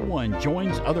Ecto-1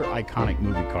 joins other iconic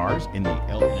movie cars in an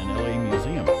LA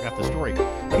museum. I got the story.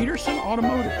 Peterson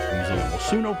Automotive Museum will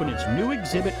soon open its new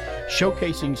exhibit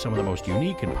showcasing some of the most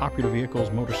unique and popular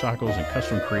vehicles, motorcycles, and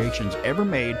custom creations ever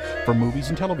made for movies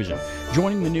and television.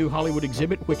 Joining the new Hollywood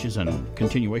exhibit, which is a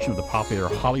continuation of the popular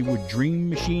Hollywood Dream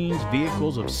Machines,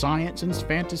 Vehicles of Science and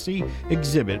Fantasy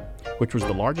exhibit, which was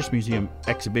the largest museum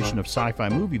exhibition of sci-fi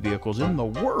movie vehicles in the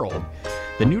world.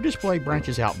 The new display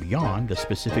branches out beyond the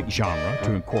specific genre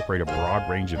to incorporate a broad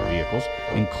range of vehicles.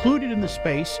 Included in the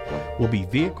space will be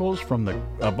vehicles from the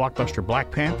blockbuster Black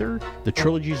Panther, the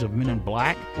trilogies of Men in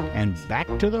Black, and Back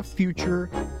to the Future,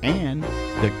 and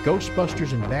the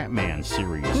Ghostbusters and Batman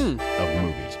series of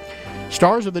movies.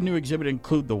 Stars of the new exhibit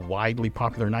include the widely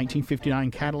popular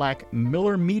 1959 Cadillac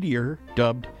Miller Meteor,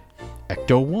 dubbed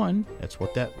Ecto-1. That's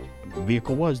what that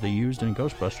vehicle was they used in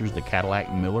Ghostbusters, the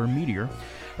Cadillac Miller Meteor.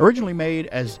 Originally made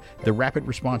as the rapid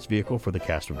response vehicle for the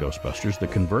cast of Ghostbusters, the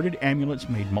converted ambulance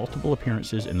made multiple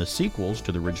appearances in the sequels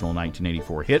to the original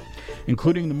 1984 hit,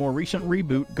 including the more recent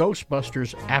reboot,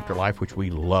 Ghostbusters Afterlife, which we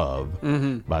love,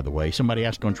 by the way. Somebody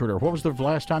asked on Twitter, what was the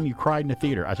last time you cried in a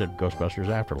theater? I said, Ghostbusters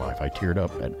Afterlife. I teared up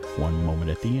at one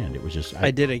moment at the end. It was just... I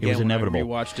did again. It was inevitable.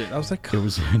 When I rewatched it. I was like... It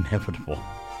was inevitable.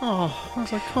 Oh, I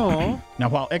was like, oh. Now,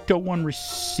 while Ecto-1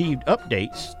 received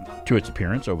updates to its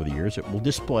appearance over the years,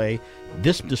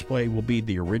 this display will be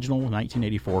the original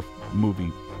 1984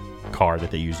 movie car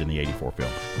that they used in the 84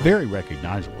 film. Very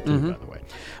recognizable, too, by the way.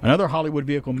 Another Hollywood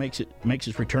vehicle makes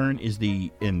its return in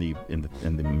the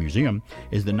museum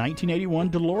is the 1981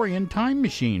 DeLorean time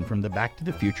machine from the Back to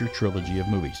the Future trilogy of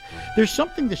movies. There's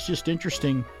something that's just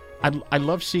interesting. I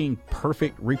love seeing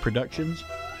perfect reproductions.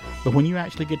 But when you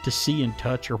actually get to see and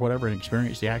touch or whatever and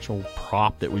experience the actual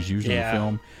prop that was used in the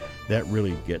film, that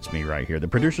really gets me right here. The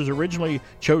producers originally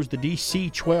chose the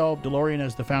DC-12 DeLorean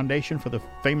as the foundation for the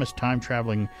famous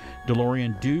time-traveling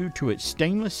DeLorean due to its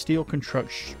stainless steel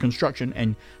construction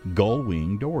and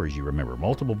gull-wing doors, you remember.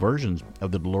 Multiple versions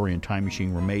of the DeLorean time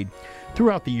machine were made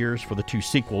throughout the years for the two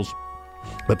sequels,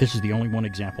 but this is the only one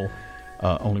example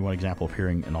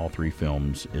appearing in all three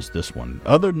films is this one.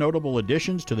 Other notable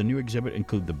additions to the new exhibit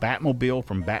include the Batmobile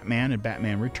from Batman and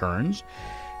Batman Returns,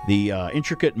 the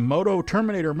intricate Moto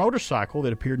Terminator motorcycle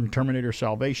that appeared in Terminator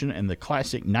Salvation, and the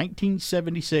classic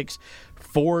 1976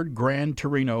 Ford Gran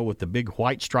Torino with the big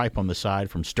white stripe on the side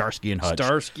from Starsky and Hutch. The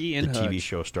TV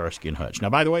show Starsky and Hutch.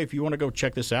 Now, by the way, if you want to go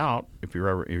check this out, if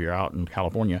you're out in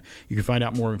California, you can find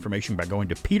out more information by going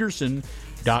to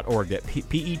petersen.org. That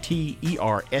Petersen,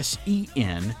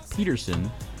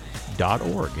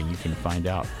 Petersen.org, and you can find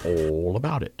out all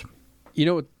about it. You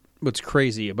know what's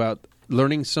crazy about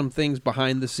learning some things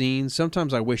behind the scenes?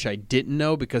 Sometimes I wish I didn't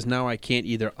know, because now I can't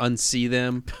either unsee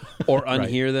them or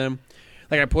unhear them.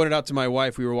 Like I pointed out to my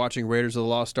wife, we were watching Raiders of the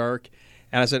Lost Ark,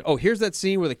 and I said, oh, here's that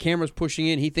scene where the camera's pushing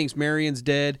in. He thinks Marion's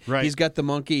dead. Right. He's got the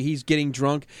monkey. He's getting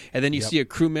drunk. And then you see a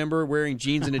crew member wearing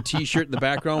jeans and a T-shirt in the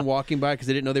background walking by because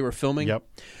they didn't know they were filming. Yep.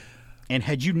 And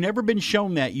had you never been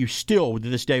shown that, you still, to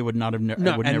this day, would not have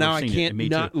and now I can't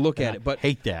not look at it. But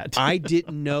hate that. I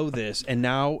didn't know this, and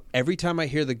now every time I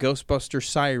hear the Ghostbuster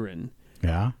siren,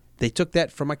 they took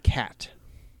that from a cat.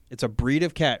 It's a breed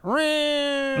of cat.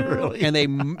 Really? And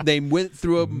they went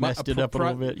through messed it up a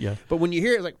little bit. Yeah. But when you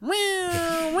hear it, it's like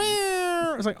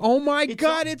it's like, oh my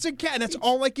God, it's a cat. And that's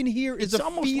all I can hear is a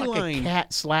almost feline. Like a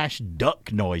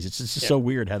cat/duck noise. It's just so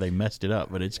weird how they messed it up,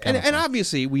 but it's kind of and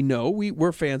obviously we know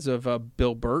we're fans of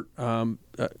Bill Burt. Ben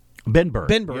Burt.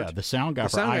 Ben Burt. Yeah, the sound guy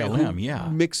for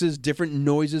ILM, mixes different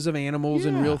noises of animals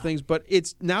and real things. But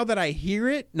it's now that I hear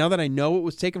it, now that I know it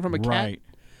was taken from a cat, right.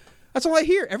 That's all I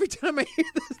hear. Every time I hear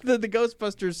the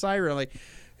Ghostbusters siren, I'm like,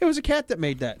 it was a cat that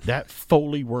made that. That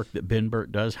Foley work that Ben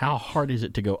Burt does, how hard is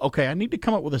it to go, okay, I need to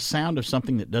come up with a sound of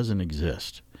something that doesn't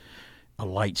exist. A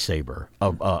lightsaber,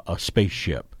 a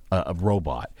spaceship, a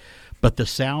robot. But the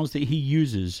sounds that he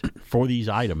uses for these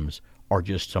items are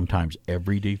just sometimes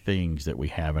everyday things that we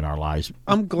have in our lives.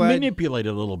 I'm glad manipulated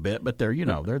a little bit, but they're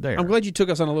there. I'm glad you took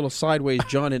us on a little sideways,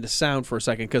 John, into sound for a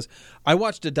second, because I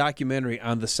watched a documentary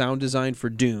on the sound design for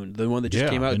Dune, the one that just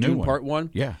came out, Dune Part 1.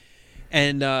 Yeah.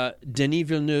 And Denis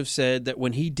Villeneuve said that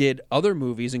when he did other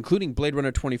movies, including Blade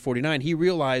Runner 2049, he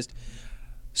realized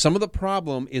some of the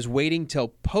problem is waiting till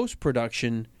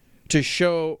post-production to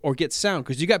show or get sound,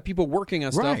 because you got people working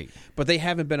on stuff, but they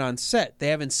haven't been on set. They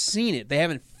haven't seen it. They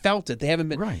haven't felt it. They haven't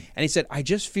been. Right. And he said, I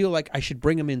just feel like I should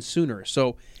bring them in sooner.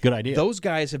 So good idea. Those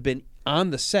guys have been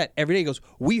on the set every day. He goes,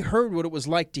 we heard what it was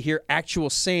like to hear actual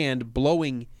sand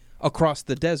blowing across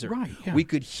the desert. Right. Yeah. We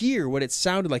could hear what it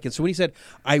sounded like. And so when he said,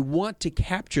 I want to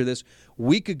capture this,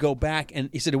 we could go back. And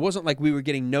he said, it wasn't like we were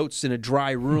getting notes in a dry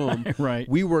room. Right.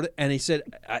 We were, and he said,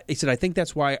 I think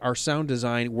that's why our sound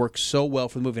design works so well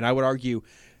for the movie. And I would argue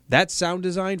that sound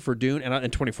design for Dune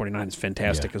and 2049 is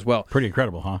fantastic as well. Pretty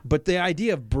incredible, huh? But the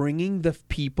idea of bringing the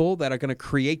people that are going to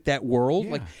create that world,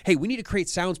 like, hey, we need to create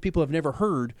sounds people have never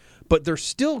heard, but they're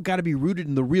still got to be rooted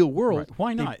in the real world. Right.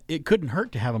 Why not? It couldn't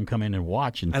hurt to have them come in and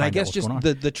watch and find I guess out what's just going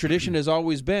on. the tradition has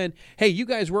always been, hey, you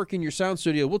guys work in your sound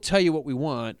studio, we'll tell you what we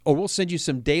want, or we'll send you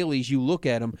some dailies, you look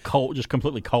at them. Cold, just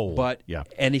completely cold. But yeah.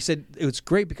 And he said it was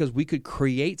great because we could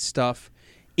create stuff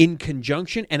in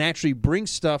conjunction and actually bring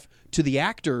stuff to the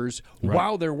actors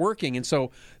while they're working. And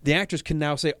so the actors can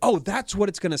now say, oh, that's what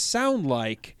it's going to sound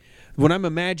like. When I'm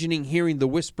imagining hearing the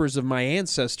whispers of my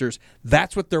ancestors,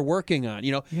 that's what they're working on,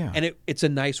 you know. Yeah. And it's a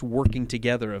nice working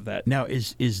together of that. Now,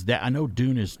 is that, I know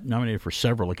Dune is nominated for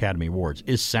several Academy Awards.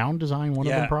 Is sound design one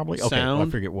of them probably? Okay, sound, well,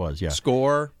 I figured it was, yeah.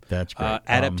 Score. That's great.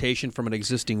 Adaptation from an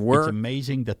existing work. It's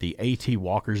amazing that the AT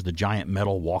walkers, the giant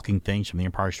metal walking things from The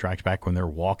Empire Strikes Back, when they're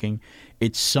walking,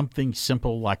 it's something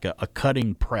simple like a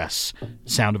cutting press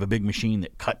sound of a big machine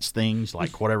that cuts things,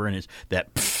 like whatever, and it's that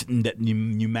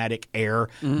pneumatic air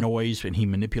noise, and he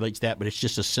manipulates that, but it's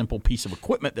just a simple piece of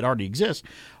equipment that already exists.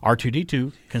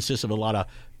 R2-D2 consists of a lot of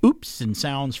oops and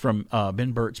sounds from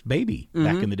Ben Burtt's Baby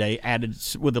back in the day, added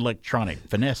with electronic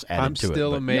finesse added to it. I'm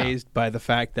still amazed by the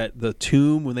fact that the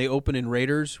tomb, when they open in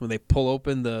Raiders, when they pull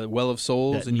open the Well of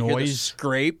Souls that and you hear the noise.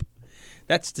 scrape,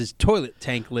 that's this toilet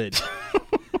tank lid.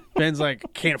 Ben's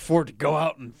like, can't afford to go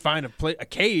out and find a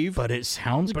cave. But it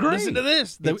sounds but great. Listen to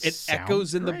this. It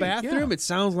echoes in the bathroom. Yeah. It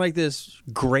sounds like this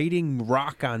grating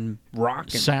rock on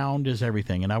rock. Sound is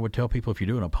everything. And I would tell people, if you're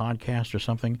doing a podcast or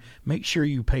something, make sure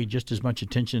you pay just as much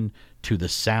attention to the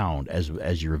sound as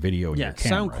your video and your camera.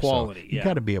 Sound quality. So you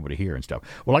got to be able to hear and stuff.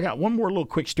 Well, I got one more little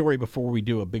quick story before we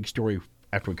do a big story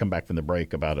after we come back from the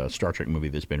break about a Star Trek movie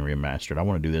that's been remastered. I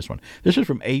want to do this one. This is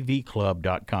from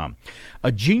avclub.com.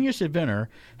 A genius inventor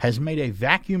has made a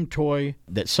vacuum toy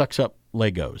that sucks up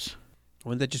Legos.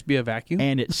 Wouldn't that just be a vacuum?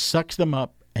 And it sucks them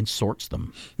up and sorts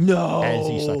them. No. As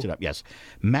he sucks it up, yes.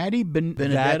 Maddie Benedetto.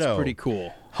 That's pretty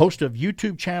cool. Host of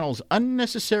YouTube channel's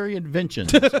Unnecessary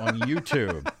Inventions on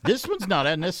YouTube. This one's not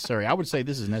unnecessary. I would say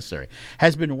this is necessary.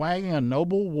 Has been wagging a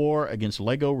noble war against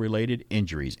Lego-related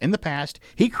injuries. In the past,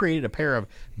 he created a pair of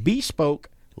bespoke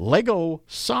Lego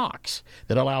socks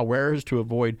that allow wearers to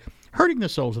avoid hurting the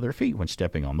soles of their feet when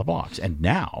stepping on the blocks. And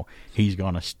now he's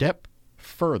gone a step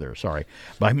further,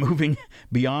 by moving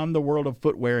beyond the world of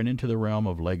footwear and into the realm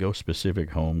of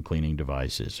Lego-specific home cleaning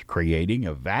devices, creating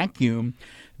a vacuum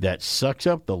that sucks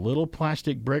up the little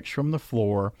plastic bricks from the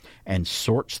floor and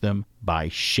sorts them by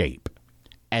shape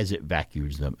as it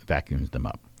vacuums them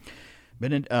up.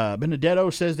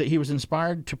 Benedetto says that he was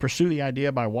inspired to pursue the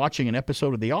idea by watching an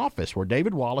episode of The Office where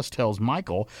David Wallace tells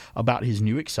Michael about his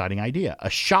new exciting idea, a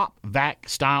shop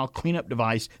vac-style cleanup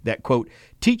device that, quote,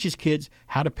 teaches kids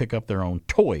how to pick up their own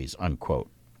toys, unquote.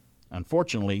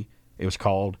 Unfortunately, it was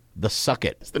called the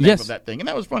Suck-It. It's the name of that thing, and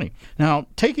that was funny. Now,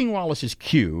 taking Wallace's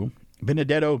cue,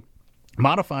 Benedetto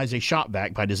modifies a shop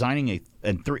vac by designing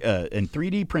and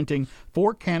 3D printing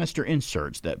 4 canister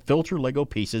inserts that filter Lego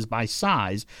pieces by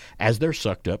size as they're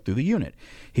sucked up through the unit.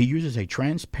 He uses a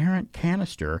transparent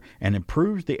canister and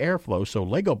improves the airflow so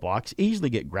Lego blocks easily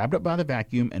get grabbed up by the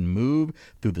vacuum and move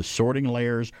through the sorting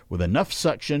layers with enough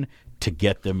suction to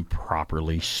get them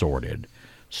properly sorted.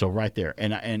 So right there,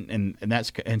 and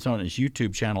it's on his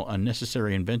YouTube channel,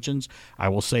 Unnecessary Inventions. I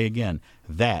will say again,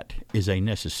 that is a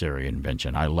necessary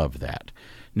invention. I love that.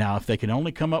 Now, if they can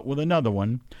only come up with another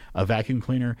one, a vacuum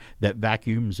cleaner that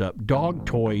vacuums up dog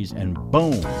toys and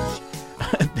bones,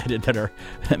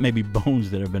 that may be bones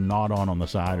that have been gnawed on the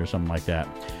side or something like that.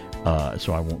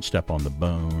 So I won't step on the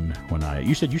bone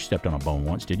you said you stepped on a bone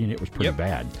once, didn't you? It was pretty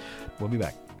bad. We'll be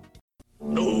back.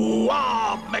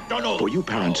 For you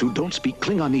parents who don't speak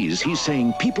Klingonese, he's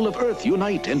saying, people of Earth,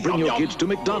 unite and bring your kids to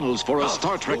McDonald's for a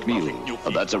Star Trek meal.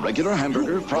 That's a regular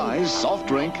hamburger, fries, soft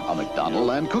drink, a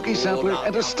McDonald's and cookie sampler,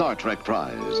 and a Star Trek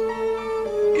prize.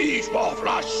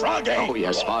 Oh,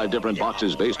 yes, 5 different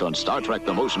boxes based on Star Trek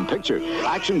the Motion Picture.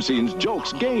 Action scenes,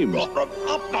 jokes, games.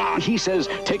 He says,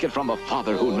 take it from a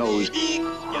father who knows.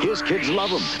 His kids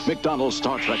love him. McDonald's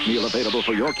Star Trek meal available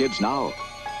for your kids now.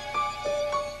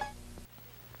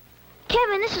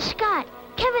 Kevin, this is Scott.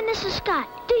 Kevin, this is Scott.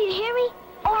 Do you hear me?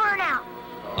 Over and out.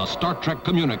 The Star Trek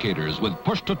communicators with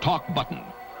push-to-talk button.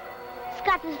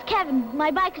 Scott, this is Kevin.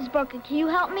 My bike is broken. Can you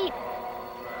help me?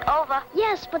 Over.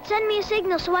 Yes, but send me a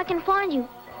signal so I can find you.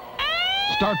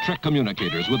 Star Trek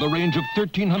communicators with a range of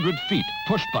 1,300 feet.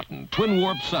 Push button, twin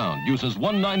warp sound, uses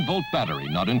 1 9-volt battery,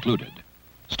 not included.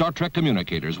 Star Trek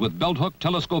communicators with belt hook,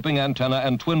 telescoping antenna,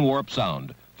 and twin warp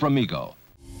sound from MEGO.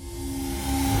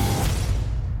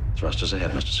 Thrusters ahead,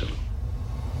 Mr. Sulu.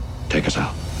 Take us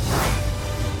out.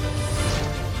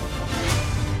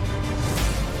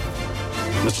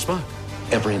 Mr. Spock.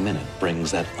 Every minute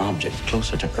brings that object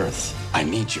closer to Earth. I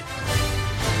need you.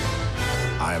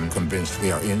 I am convinced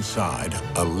we are inside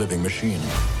a living machine.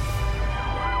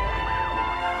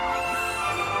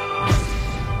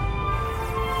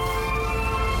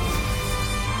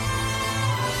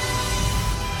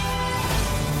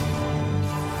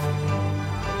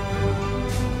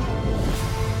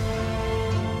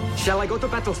 Shall I go to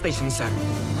battle station, sir?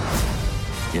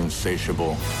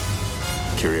 Insatiable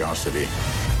curiosity.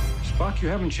 Spock, you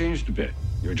haven't changed a bit.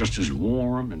 You're just as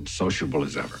warm and sociable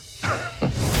as ever.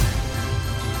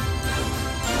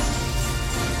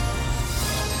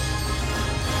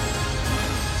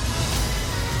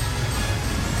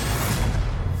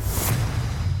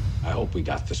 I hope we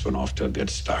got this one off to a good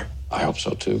start. I hope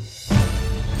so, too.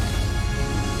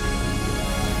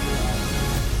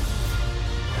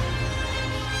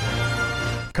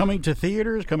 Coming to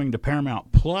theaters, coming to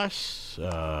Paramount Plus,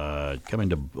 coming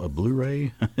to a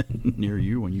Blu-ray near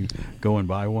you when you go and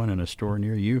buy one in a store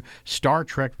near you. Star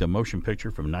Trek, the motion picture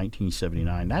from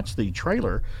 1979. That's the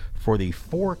trailer for the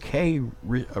 4K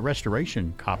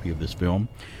restoration copy of this film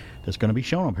that's going to be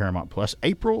shown on Paramount Plus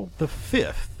April the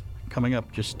 5th, coming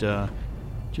up just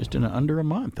in under a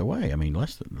month away. I mean,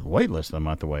 way less than a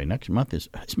month away. Next month is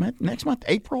next month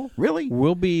April? Really?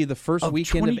 Will be the first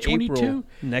weekend of 2022? April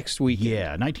next weekend.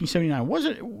 Yeah,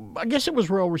 1979. I guess it was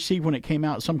well received when it came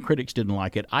out. Some critics didn't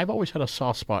like it. I've always had a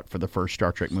soft spot for the first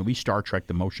Star Trek movie, Star Trek: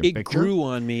 The Motion Picture. It grew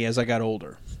on me as I got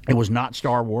older. It was not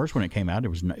Star Wars when it came out.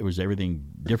 It was everything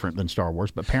different than Star Wars.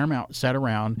 But Paramount sat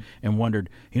around and wondered,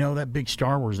 that big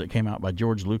Star Wars that came out by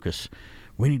George Lucas,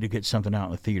 we need to get something out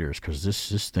in the theaters because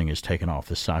this thing is taking off,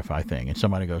 this sci-fi thing. And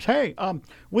somebody goes, hey,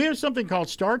 we have something called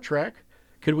Star Trek.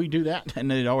 Could we do that?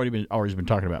 And they'd always been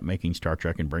talking about making Star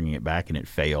Trek and bringing it back, and it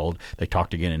failed. They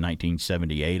talked again in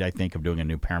 1978, I think, of doing a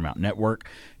new Paramount network,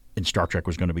 and Star Trek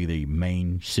was going to be the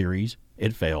main series.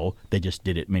 It failed. They just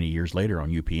did it many years later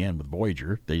on UPN with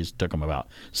Voyager. They just took them about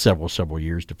several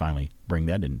years to finally bring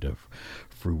that into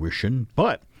fruition.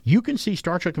 But you can see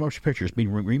Star Trek: The Motion Picture is being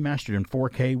remastered in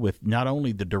 4K with not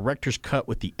only the director's cut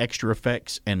with the extra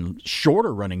effects and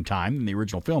shorter running time than the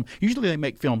original film. Usually they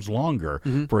make films longer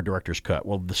for a director's cut.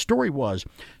 Well, the story was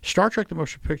Star Trek: The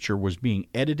Motion Picture was being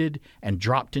edited and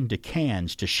dropped into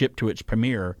cans to ship to its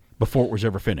premiere before it was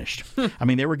ever finished. I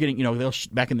mean, they were getting,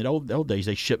 back in the old days,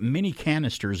 they shipped many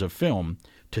canisters of film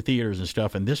to theaters and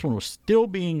stuff, and this one was still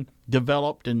being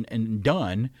developed and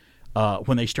done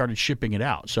when they started shipping it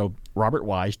out. So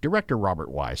director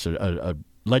Robert Wise, a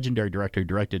legendary director who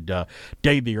directed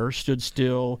Day the Earth Stood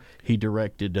Still. He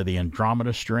directed The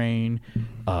Andromeda Strain.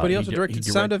 But he also directed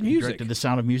Sound of Music. He directed The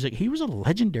Sound of Music. He was a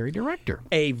legendary director.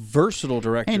 A versatile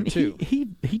director, too. He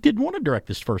didn't want to direct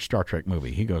this first Star Trek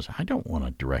movie. He goes, I don't want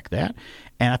to direct that.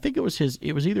 And I think it was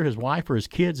either his wife or his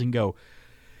kids, and go,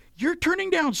 you're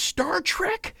turning down Star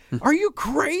Trek? Are you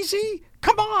crazy?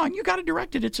 Come on, you got to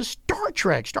direct it. It's a Star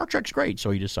Trek. Star Trek's great.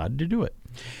 So he decided to do it.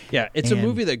 Yeah, it's a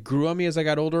movie that grew on me as I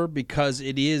got older because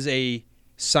it is a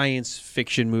science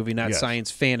fiction movie, not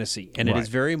science fantasy. And it is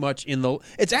very much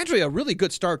it's actually a really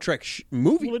good Star Trek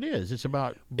movie. Well, it is. It's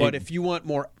about... But if you want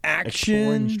more action...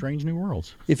 Exploring strange new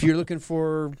worlds. If you're looking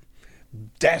for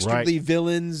dastardly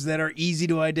villains that are easy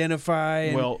to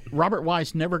identify. Well, Robert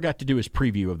Wise never got to do his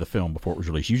preview of the film before it was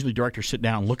released. Usually directors sit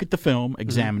down, look at the film,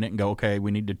 examine it, and go, okay,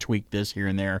 we need to tweak this here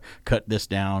and there, cut this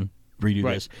down, redo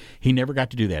this. He never got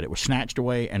to do that. It was snatched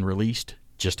away and released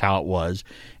just how it was,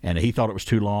 and he thought it was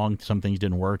too long. Some things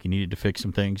didn't work. He needed to fix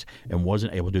some things and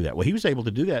wasn't able to do that. Well, he was able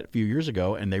to do that a few years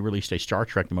ago, and they released a Star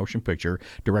Trek The Motion Picture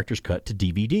director's cut to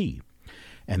DVD.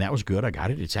 And that was good. I got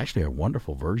it. It's actually a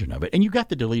wonderful version of it. And you got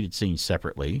the deleted scenes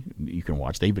separately. You can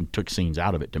watch. They even took scenes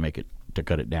out of it to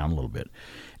cut it down a little bit.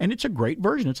 And it's a great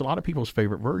version. It's a lot of people's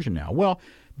favorite version now. Well,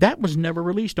 that was never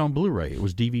released on Blu-ray. It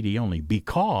was DVD only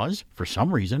because, for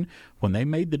some reason, when they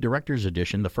made the director's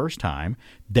edition the first time,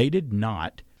 they did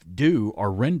not do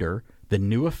or render the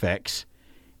new effects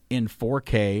in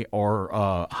 4K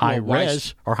or high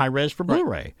res for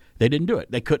Blu-ray. They didn't do it.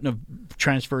 They couldn't have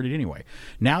transferred it anyway.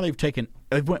 Now they've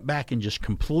went back and just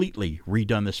completely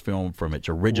redone this film from its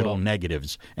original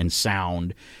negatives and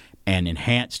sound and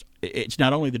enhanced. It's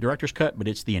not only the director's cut, but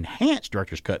it's the enhanced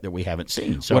director's cut that we haven't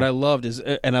seen. So what I loved is,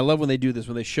 and I love when they do this,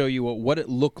 when they show you what it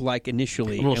looked like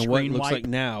initially and what it looks like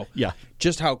now. Yeah.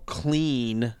 Just how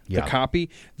clean the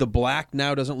copy. The black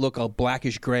now doesn't look a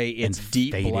blackish gray. It's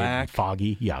deep faded, black.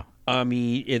 Foggy, yeah. I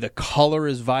mean, the color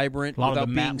is vibrant. A lot without of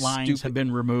the being matte lines stupid. have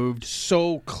been removed.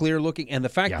 So clear looking. And the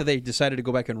fact that they decided to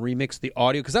go back and remix the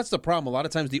audio, because that's the problem. A lot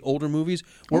of times the older movies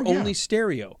were only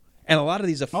stereo. And a lot of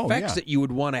these effects that you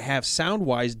would want to have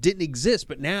sound-wise didn't exist,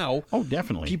 but now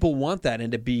definitely people want that.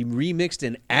 And to be remixed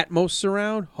in Atmos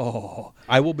surround,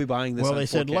 I will be buying this. Well, on they 4K.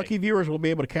 said lucky viewers will be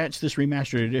able to catch this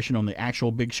remastered edition on the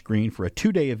actual big screen for a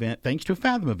 2-day event thanks to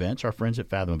Fathom Events, our friends at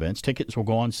Fathom Events. Tickets will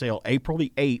go on sale April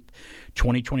the 8th,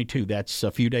 2022. That's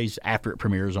a few days after it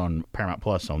premieres on Paramount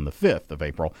Plus on the 5th of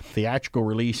April. Theatrical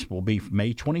release will be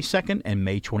May 22nd and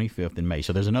May 25th in May.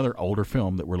 So there's another older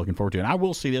film that we're looking forward to. And I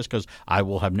will see this because I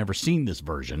will have never seen this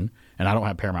version, and I don't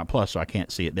have Paramount Plus, so I can't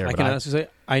see it there. I can honestly say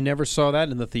I never saw that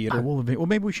in the theater. Well,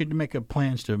 maybe we should make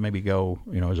plans to maybe go,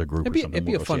 as a group or something. It'd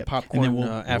be a fun popcorn and then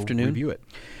afternoon. We'll review it.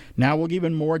 Now we'll give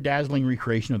even more dazzling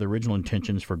recreation of the original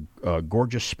intentions for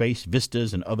gorgeous space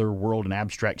vistas and other world and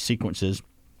abstract sequences.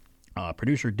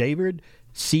 Producer David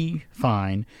C.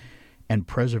 Fine and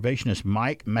preservationist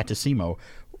Mike Matasimo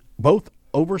both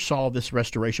oversaw this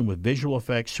restoration, with visual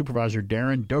effects supervisor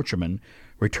Darren Docherman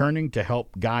returning to help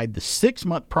guide the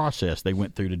 6-month process they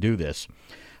went through to do this.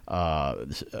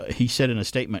 He said in a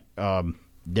statement,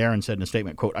 Darren said in a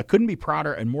statement, quote, "I couldn't be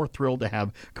prouder and more thrilled to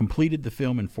have completed the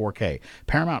film in 4K.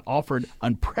 Paramount offered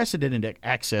unprecedented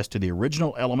access to the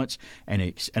original elements and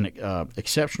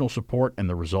exceptional support, and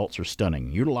the results are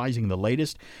stunning. Utilizing the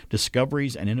latest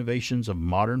discoveries and innovations of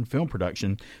modern film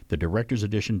production, the Director's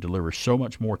Edition delivers so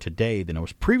much more today than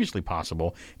was previously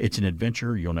possible. It's an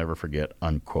adventure you'll never forget,"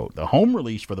 unquote. The home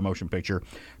release for the motion picture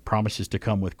promises to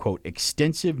come with, quote,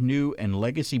 "extensive new and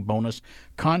legacy bonus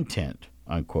content,"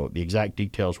 unquote. The exact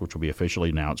details, which will be officially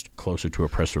announced closer to a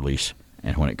press release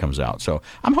and when it comes out. So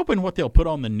I'm hoping what they'll put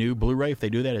on the new Blu-ray, if they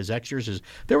do that as extras, is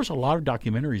there was a lot of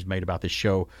documentaries made about this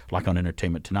show, like on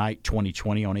Entertainment Tonight,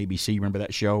 2020 on ABC. Remember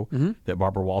that show that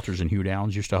Barbara Walters and Hugh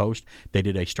Downs used to host? They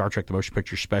did a Star Trek The Motion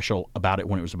Picture special about it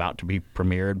when it was about to be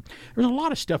premiered. There's a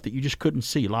lot of stuff that you just couldn't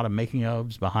see, a lot of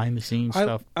making-ofs, behind-the-scenes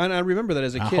stuff. And I remember that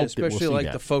as a kid, especially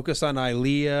like the focus on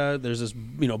Ilea. There's this,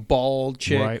 bald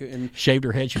chick. Right. And shaved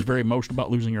her head. She was very emotional about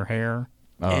losing her hair.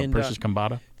 Princess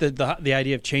Kambata. The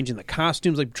idea of changing the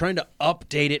costumes, like trying to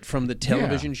update it from the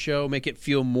television show, make it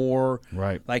feel more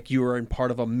like you were in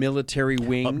part of a military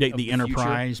wing. Update the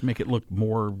Enterprise, make it look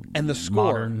more and the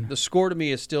score. Modern. The score to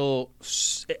me is still,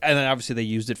 and then obviously they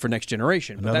used it for Next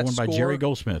Generation. Another one by Jerry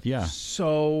Goldsmith,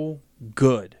 so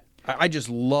good. I just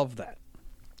love that.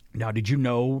 Now, did you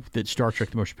know that Star Trek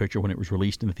The Motion Picture, when it was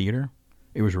released in the theater,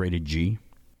 it was rated G?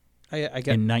 I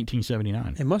got in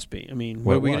 1979. It must be. I mean,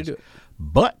 what are we going to do?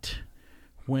 But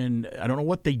when I don't know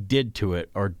what they did to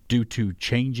it, or due to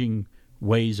changing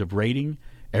ways of rating,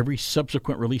 every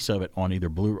subsequent release of it on either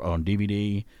on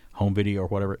DVD, home video, or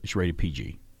whatever, it's rated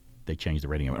PG. They changed the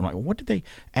rating of it. I'm like, well, what did they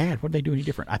add? What did they do any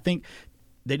different? I think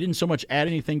they didn't so much add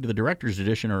anything to the Director's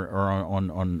Edition or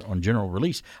on general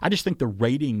release. I just think the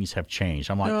ratings have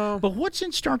changed. I'm like, but what's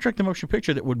in Star Trek The Motion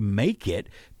Picture that would make it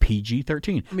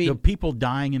PG-13? I mean, the people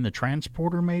dying in the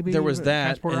transporter, maybe? There was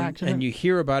that, accident? and you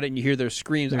hear about it, and you hear their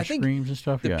screams. I think screams and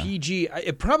stuff, the PG,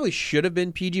 it probably should have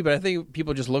been PG, but I think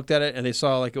people just looked at it, and they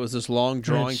saw like it was this long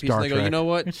drawing piece, and they go, you know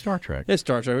what? It's Star Trek. It's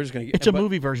Star Trek. We're just going to. It's a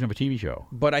movie version of a TV show.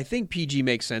 But I think PG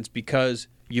makes sense because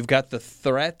you've got the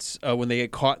threats when they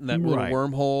get caught in that little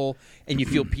wormhole, and you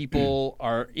feel people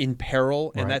are in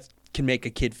peril, and that can make a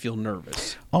kid feel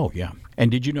nervous. Oh, yeah.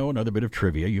 And did you know another bit of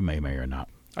trivia? You may or not.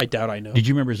 I doubt I know. Did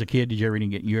you remember as a kid, did you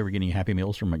ever get any Happy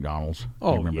Meals from McDonald's?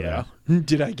 Oh, yeah. That?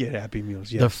 Did I get Happy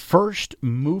Meals? Yes. The first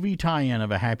movie tie-in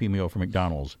of a Happy Meal from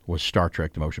McDonald's was Star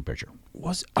Trek The Motion Picture.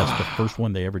 That's the first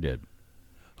one they ever did.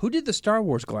 Who did the Star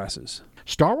Wars glasses?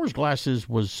 Star Wars glasses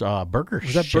was Burger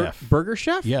Chef. Was that Burger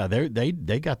Chef? Yeah, they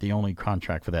got the only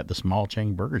contract for that. The small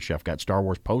chain Burger Chef got Star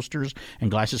Wars posters and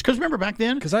glasses. Because remember back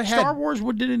then, Star Wars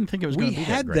didn't think it was going to be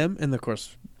that great. We had them, and of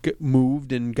course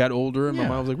moved and got older, and my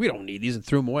mom was like, we don't need these, and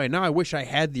threw them away. Now I wish I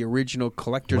had the original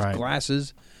collector's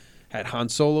glasses. Had Han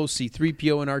Solo,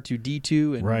 C-3PO, and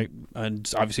R2-D2,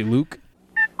 and obviously Luke.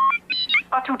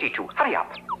 R2-D2, hurry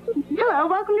up. Hello,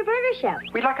 welcome to Burger Chef.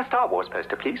 We'd like a Star Wars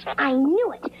poster, please. I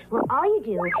knew it. Well, all you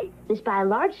do is buy a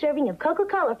large serving of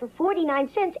Coca-Cola for 49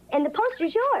 cents, and the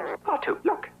poster's yours. R2,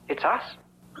 look, it's us.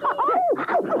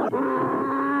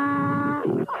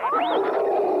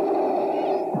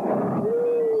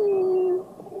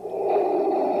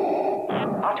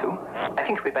 R2, I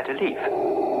think we'd better leave.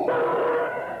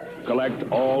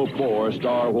 Collect all 4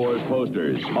 Star Wars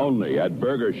posters, only at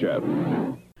Burger Chef.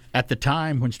 At the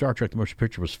time when Star Trek The Motion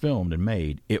Picture was filmed and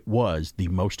made, it was the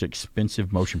most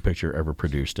expensive motion picture ever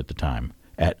produced at the time.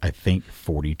 at, I think,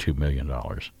 $42 million.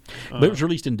 But it was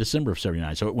released in December of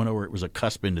 79, so it went over. It was a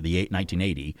cusp into the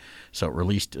 1980. So it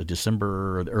released early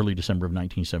December of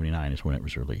 1979 is when it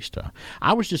was released.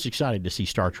 I was just excited to see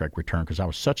Star Trek return because I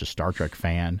was such a Star Trek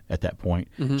fan at that point,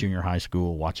 junior high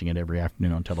school, watching it every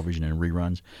afternoon on television in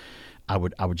reruns. I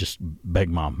would just beg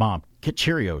Mom, get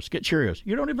Cheerios.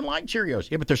 You don't even like Cheerios.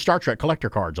 Yeah, but there's Star Trek collector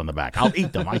cards on the back. I'll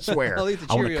eat them, I swear. I'll eat the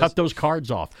Cheerios. I want to cut those cards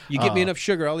off. You give me enough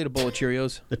sugar, I'll eat a bowl of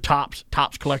Cheerios. The Topps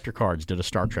collector cards did a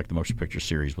Star Trek the Motion Picture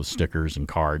series with stickers and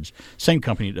cards. Same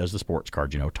company that does the sports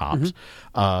cards, Topps.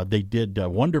 They did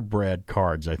Wonder Bread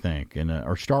cards, I think,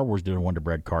 or Star Wars did Wonder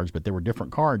Bread cards, but there were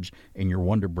different cards in your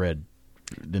Wonder Bread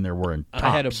than there were in Topps. I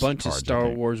had a bunch of cards, Star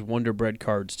Wars Wonder Bread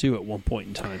cards, too, at one point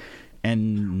in time.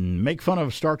 And make fun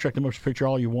of Star Trek the Motion Picture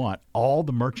all you want. All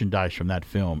the merchandise from that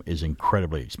film is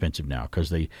incredibly expensive now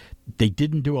because they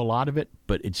didn't do a lot of it,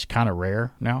 but it's kind of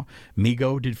rare now.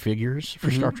 Mego did figures for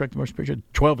Star Trek the Motion Picture,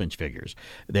 12-inch figures.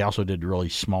 They also did really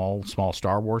small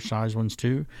Star Wars size ones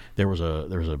too. There's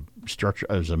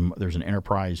an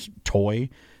Enterprise toy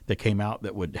that came out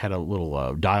that had a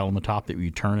little dial on the top that you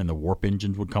turn and the warp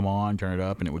engines would come on, turn it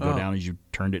up, and it would go down as you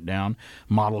turned it down.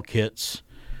 Model kits.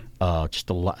 Just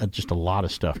a lot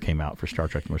of stuff came out for Star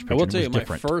Trek the Motion Picture. I will tell you, my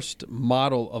first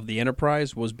model of the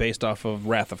Enterprise was based off of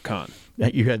Wrath of Khan.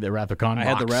 You had the Wrath of Khan box? I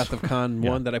had the Wrath of Khan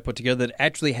one that I put together that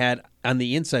actually had, on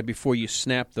the inside, before you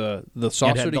snap the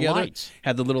saucer together,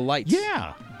 had the little lights.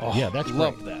 Yeah. That's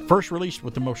love great. that. First released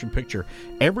with the motion picture.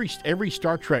 Every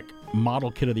Star Trek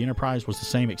model kit of the Enterprise was the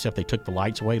same, except they took the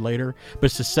lights away later. But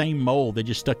it's the same mold. They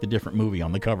just stuck the different movie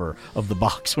on the cover of the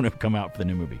box when it would come out for the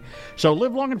new movie. So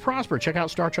live long and prosper. Check out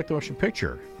Star Trek the Motion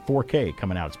Picture. 4K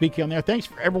coming out. It's BK on there. Thanks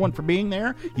for everyone for being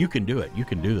there. You can do it. You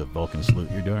can do the Vulcan salute.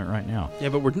 You're doing it right now. Yeah,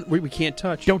 but we can't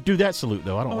touch. Don't do that salute,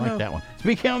 though. I don't like that one. It's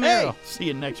BK on there. I'll see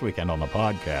you next weekend on the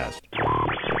podcast.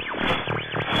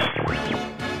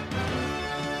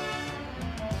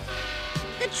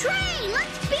 The train!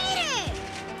 Let's beat it!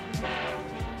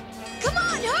 Come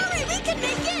on, hurry! We can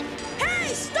make it!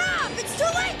 Hey, stop! It's too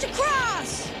late to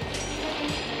cross!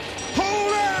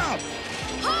 Hold up!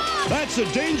 That's a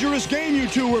dangerous game you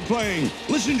two were playing.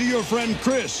 Listen to your friend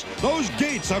Chris. Those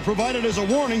gates are provided as a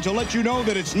warning to let you know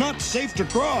that it's not safe to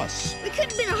cross. We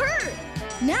could have been hurt.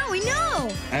 Now we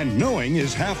know. And knowing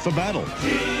is half the battle.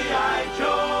 G.I. Joe!